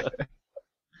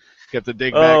have to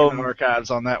dig back in the archives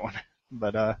on that one.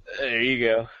 But there you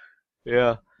go.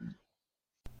 Yeah.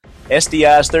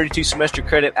 SDI's 32 semester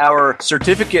credit hour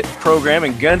certificate program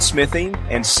in gunsmithing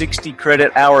and 60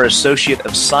 credit hour Associate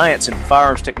of Science in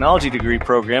Firearms Technology degree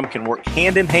program can work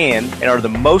hand in hand and are the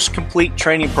most complete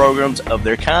training programs of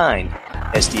their kind.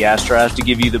 SDI strives to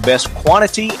give you the best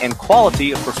quantity and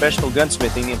quality of professional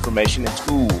gunsmithing information and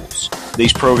tools.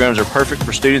 These programs are perfect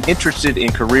for students interested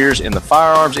in careers in the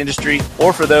firearms industry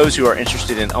or for those who are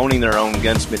interested in owning their own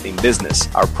gunsmithing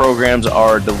business. Our programs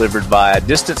are delivered via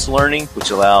distance learning,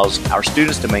 which allows our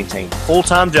students to maintain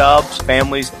full-time jobs,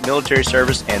 families, military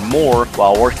service, and more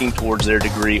while working towards their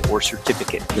degree or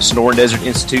certificate. The Sonoran Desert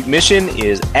Institute mission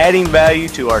is adding value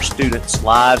to our students'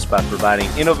 lives by providing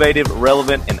innovative,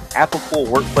 relevant, and applicable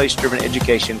workplace-driven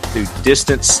education through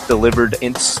distance-delivered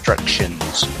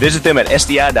instructions. Visit them at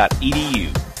sdi.edu.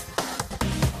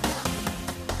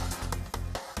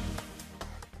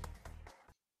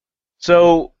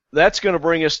 So that's going to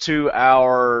bring us to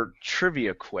our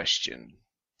trivia question.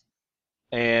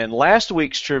 And last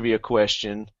week's trivia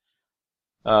question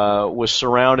was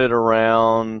surrounded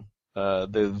around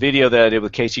the video that I did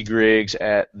with Casey Griggs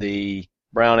at the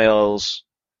Brownells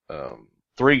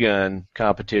 3-gun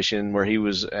competition where he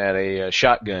was at a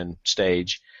shotgun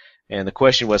stage. And the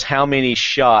question was, how many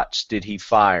shots did he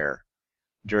fire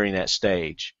during that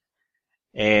stage?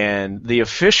 And the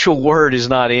official word is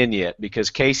not in yet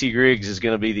because Casey Griggs is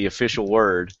going to be the official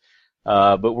word.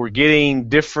 But we're getting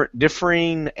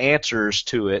differing answers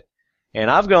to it. And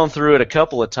I've gone through it a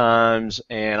couple of times,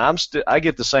 and I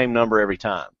get the same number every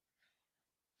time.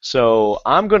 So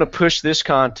I'm going to push this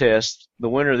contest, the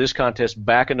winner of this contest,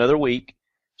 back another week.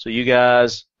 So you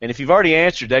guys, and if you've already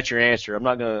answered, that's your answer. I'm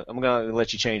going to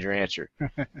let you change your answer.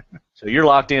 So you're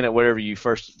locked in at whatever you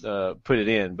first put it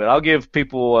in. But I'll give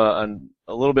people a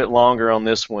little bit longer on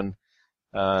this one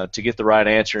to get the right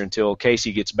answer until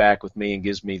Casey gets back with me and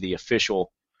gives me the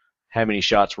official how many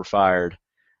shots were fired.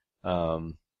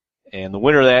 And the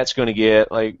winner of that's going to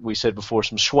get, like we said before,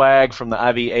 some swag from the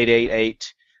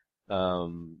IV888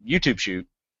 YouTube shoot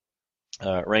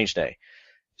range day.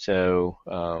 So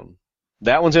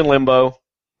that one's in limbo.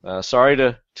 Sorry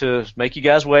to make you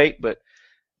guys wait, but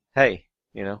hey,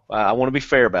 I want to be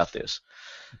fair about this.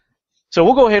 So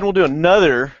we'll go ahead and we'll do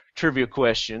another trivia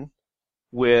question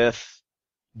with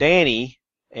Danny.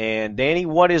 And Danny,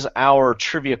 what is our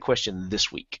trivia question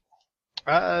this week?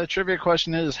 Trivia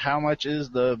question is, how much is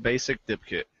the basic dip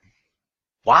kit?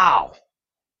 Wow.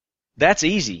 That's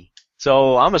easy.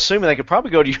 So I'm assuming they could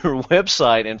probably go to your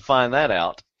website and find that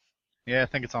out. Yeah, I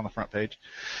think it's on the front page.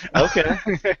 Okay.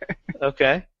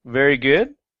 Okay. Very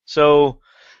good. So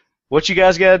what you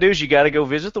guys got to do is you got to go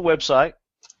visit the website,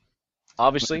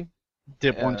 obviously.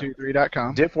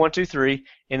 Dip123.com. Dip123.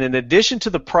 And in addition to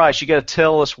the price, you got to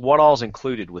tell us what all's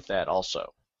included with that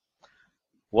also.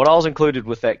 What all's included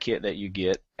with that kit that you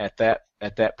get at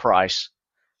that price.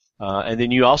 And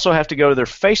then you also have to go to their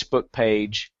Facebook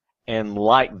page and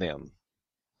like them.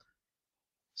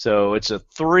 So it's a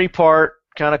 3-part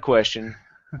kind of question,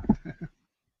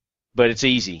 but it's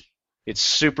easy. It's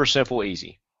super simple,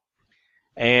 easy.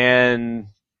 And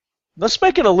let's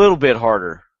make it a little bit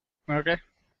harder. Okay.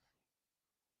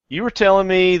 You were telling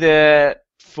me that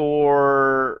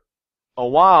for a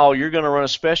while you're going to run a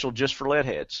special just for lead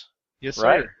heads. Yes,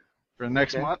 right? sir. For the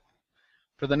next month.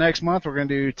 For the next month, we're going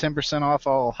to do 10% off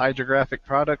all hydrographic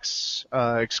products,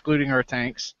 excluding our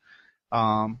tanks.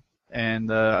 And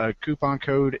the coupon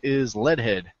code is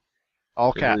LEADHEAD.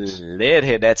 All caps.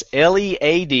 Leadhead. That's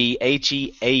LEADHEAD.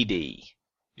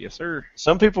 Yes, sir.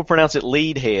 Some people pronounce it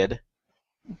lead head.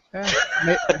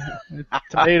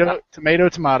 Tomato.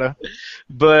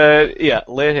 But yeah,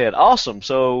 leadhead. Awesome.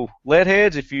 So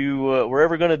leadheads, if you were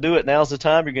ever going to do it, now's the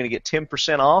time. You're going to get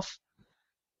 10% off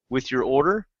with your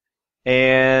order,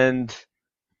 and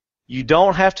you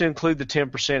don't have to include the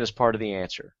 10% as part of the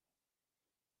answer.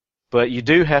 But you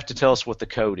do have to tell us what the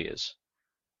code is.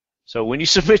 So when you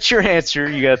submit your answer,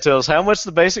 you got to tell us how much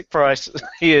the basic price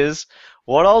is,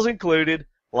 what all's included,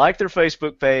 like their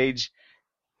Facebook page,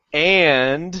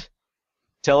 and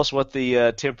tell us what the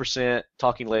 10%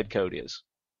 Talking Lead code is,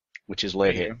 which is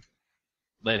Leadhead.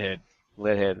 Leadhead.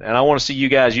 And I want to see you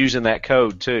guys using that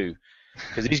code too,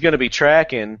 because he's going to be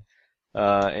tracking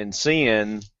and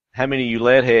seeing how many of you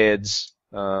Leadheads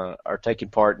are taking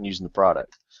part in using the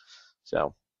product.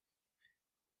 So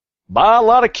buy a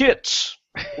lot of kits.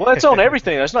 Well, it's on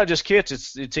everything. That's not just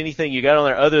kits. It's anything you got on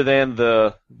there other than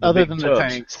the other big than tubs. the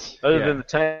tanks. Other than the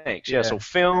tanks. Yeah. So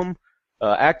film,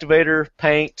 activator,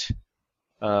 paint.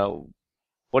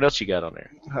 What else you got on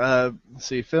there? Let's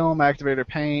see, film, activator,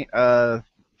 paint,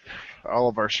 all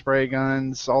of our spray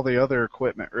guns, all the other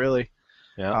equipment, really.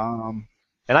 Yeah.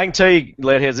 And I can tell you,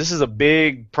 Leadheads, this is a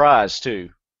big prize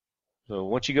too. So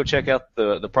once you go check out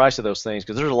the price of those things,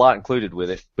 because there's a lot included with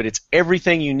it, but it's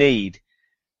everything you need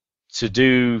to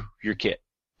do your kit,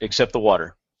 except the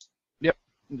water. Yep.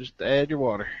 Just add your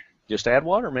water. Just add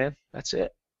water, man. That's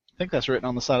it. I think that's written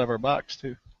on the side of our box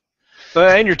too.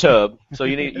 And your tub. So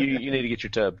you need to get your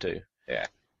tub too. Yeah.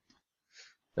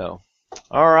 So,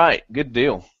 all right, good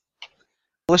deal.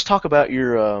 Let's talk about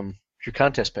your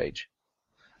contest page.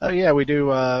 Oh yeah, we do.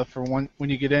 For when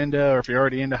you get into, or if you're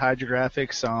already into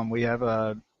hydrographics, we have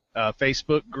a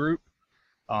Facebook group.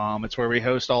 It's where we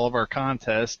host all of our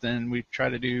contests, and we try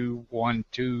to do 1,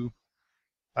 2,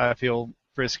 I feel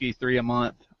frisky, 3 a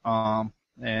month. And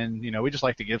we just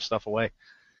like to give stuff away.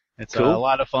 It's cool. A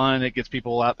lot of fun. It gets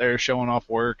people out there showing off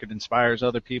work. It inspires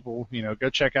other people. Go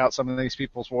check out some of these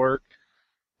people's work.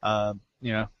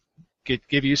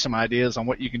 Give you some ideas on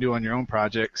what you can do on your own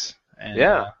projects. And,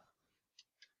 yeah.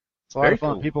 It's a lot of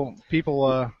fun. Cool.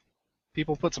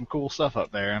 People put some cool stuff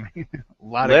up there. I mean, a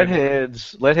lot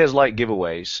Leadheads like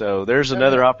giveaways, so there's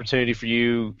another opportunity for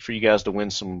you guys to win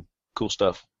some cool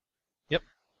stuff. Yep.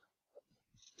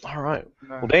 All right.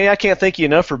 Well, Danny, I can't thank you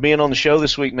enough for being on the show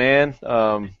this week, man.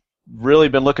 Really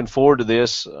been looking forward to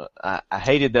this. I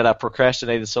hated that I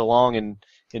procrastinated so long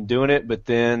in doing it, but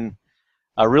then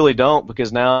I really don't,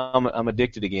 because now I'm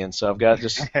addicted again. So I've got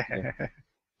just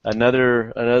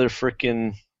another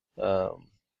freaking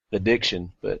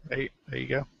addiction. But There you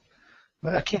go.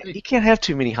 you can't have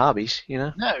too many hobbies, you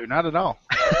know. No, not at all.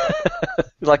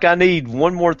 Like, I need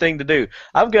one more thing to do.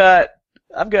 I've got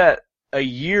a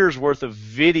year's worth of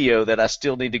video that I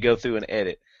still need to go through and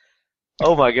edit.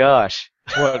 Oh my gosh.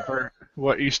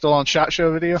 What you still on SHOT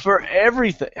Show video? For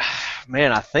everything.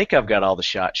 Man, I think I've got all the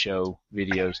SHOT Show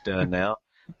videos done now.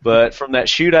 But from that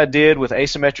shoot I did with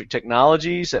Asymmetric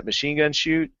Technologies, that machine gun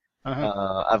shoot,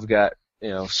 I've got,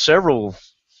 several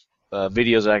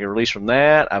videos that I can release from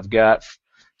that. I've got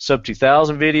Sub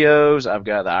 2000 videos. I've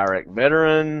got the Iraq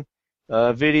Veteran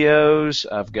videos.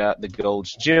 I've got the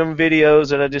Gold's Gym videos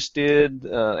that I just did,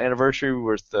 anniversary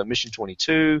with Mission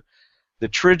 22. The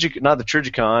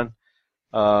Trigicon,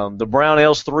 the Brown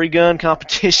L's 3-gun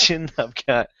competition. I've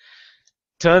got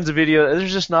tons of video.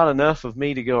 There's just not enough of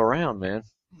me to go around, man.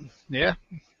 Yeah.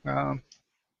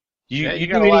 You got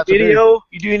do a any lot to video?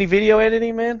 You do any video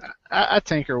editing, man? I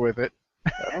tinker with it.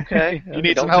 Okay. You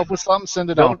need some help with something? Send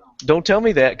it on. Don't tell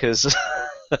me that, because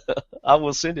I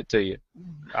will send it to you.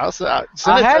 I'll send it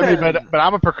to me, but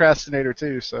I'm a procrastinator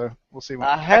too, so we'll see.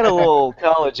 I had a little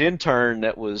college intern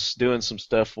that was doing some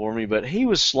stuff for me, but he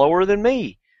was slower than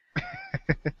me.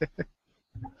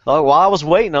 While I was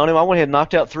waiting on him, I went ahead and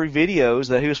knocked out 3 videos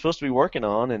that he was supposed to be working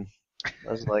on, and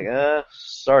I was like,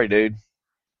 sorry, dude.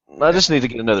 I just need to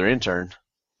get another intern.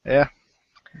 Yeah.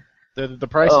 The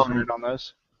price is weird on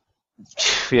those.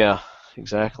 Yeah,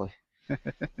 exactly.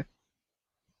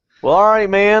 Well, all right,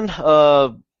 man.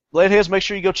 Leadheads, make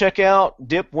sure you go check out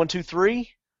Dip 123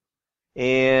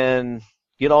 and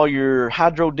get all your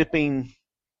hydro dipping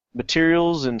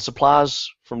materials and supplies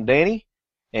from Danny.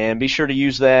 And be sure to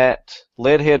use that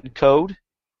Leadhead code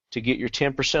to get your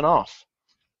 10% off.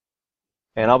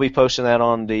 And I'll be posting that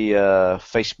on the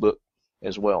Facebook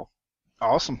as well.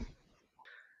 Awesome.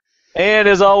 And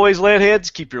as always,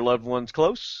 Leadheads, keep your loved ones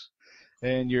close.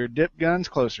 And your dip guns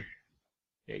closer.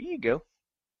 There you go.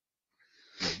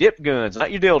 Dip guns,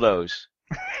 not your dildos.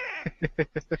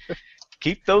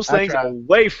 Keep those things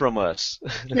away from us.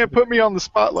 You can't put me on the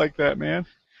spot like that, man.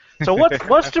 So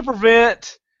what's to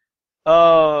prevent?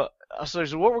 So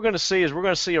what we're going to see is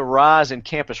a rise in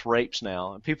campus rapes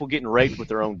now, and people getting raped with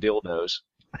their own dildos.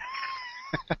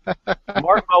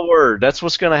 Mark my word, that's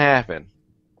what's going to happen.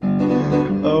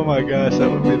 Oh my gosh, that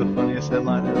would be the funniest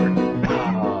headline ever.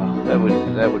 That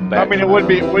would back. I mean, it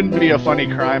wouldn't be a funny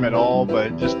crime at all,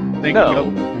 but just thinking of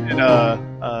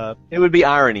it would be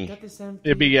irony.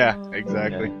 It'd be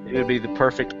exactly. Yeah, it would be the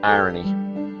perfect irony.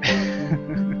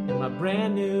 In my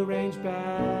brand new range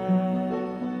bag,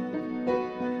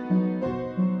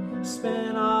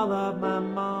 spent all of my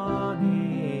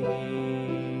money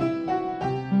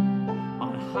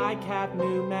on high cap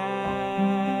new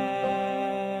mags.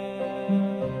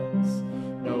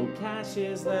 No cash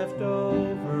is left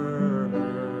over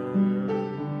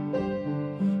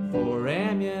for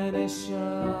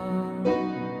ammunition,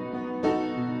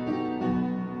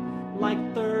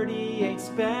 like 38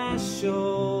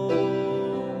 special.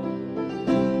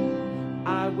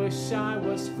 I wish I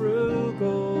was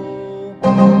frugal.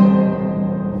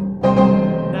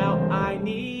 Now I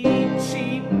need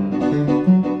cheap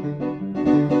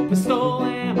pistol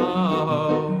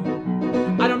ammo.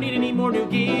 I don't need any more new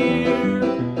gear.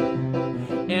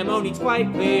 Ammo needs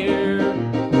quite clear.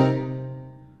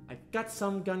 I've got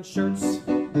some gun shirts.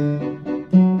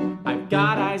 I've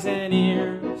got eyes and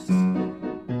ears.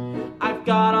 I've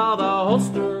got all the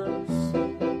holsters.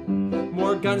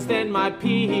 More guns than my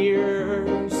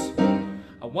peers.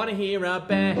 I want to hear a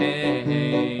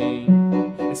bang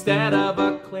instead of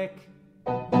a click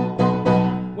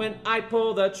when I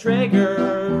pull the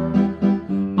trigger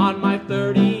on my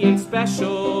 38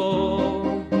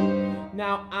 special.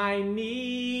 Now I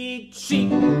need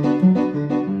cheap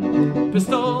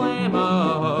pistol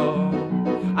ammo.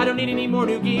 I don't need any more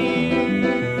new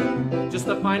gear, just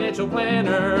a financial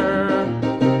planner.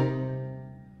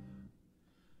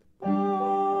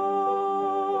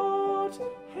 Put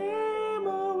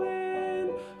ammo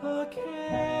in a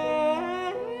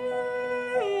can.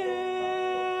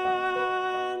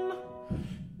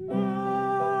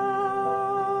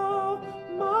 Now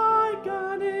my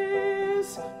gun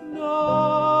is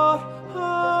not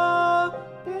a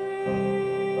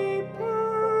paperweight.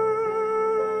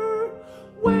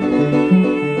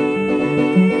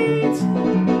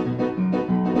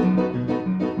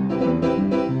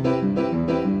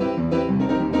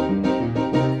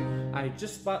 I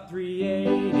just bought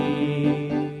 380,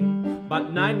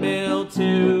 bought 9mm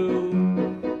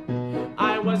too.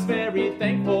 I was very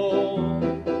thankful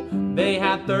They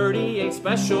had 38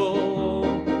 special.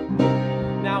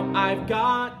 Now I've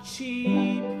got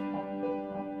cheap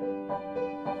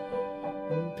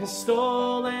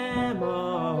pistol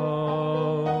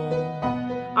ammo.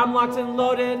 I'm locked and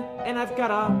loaded, and I've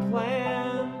got a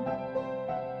plan.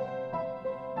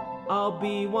 I'll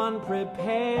be one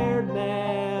prepared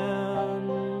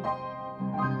man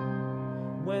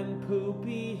when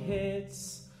Poopy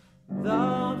hits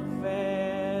the fan.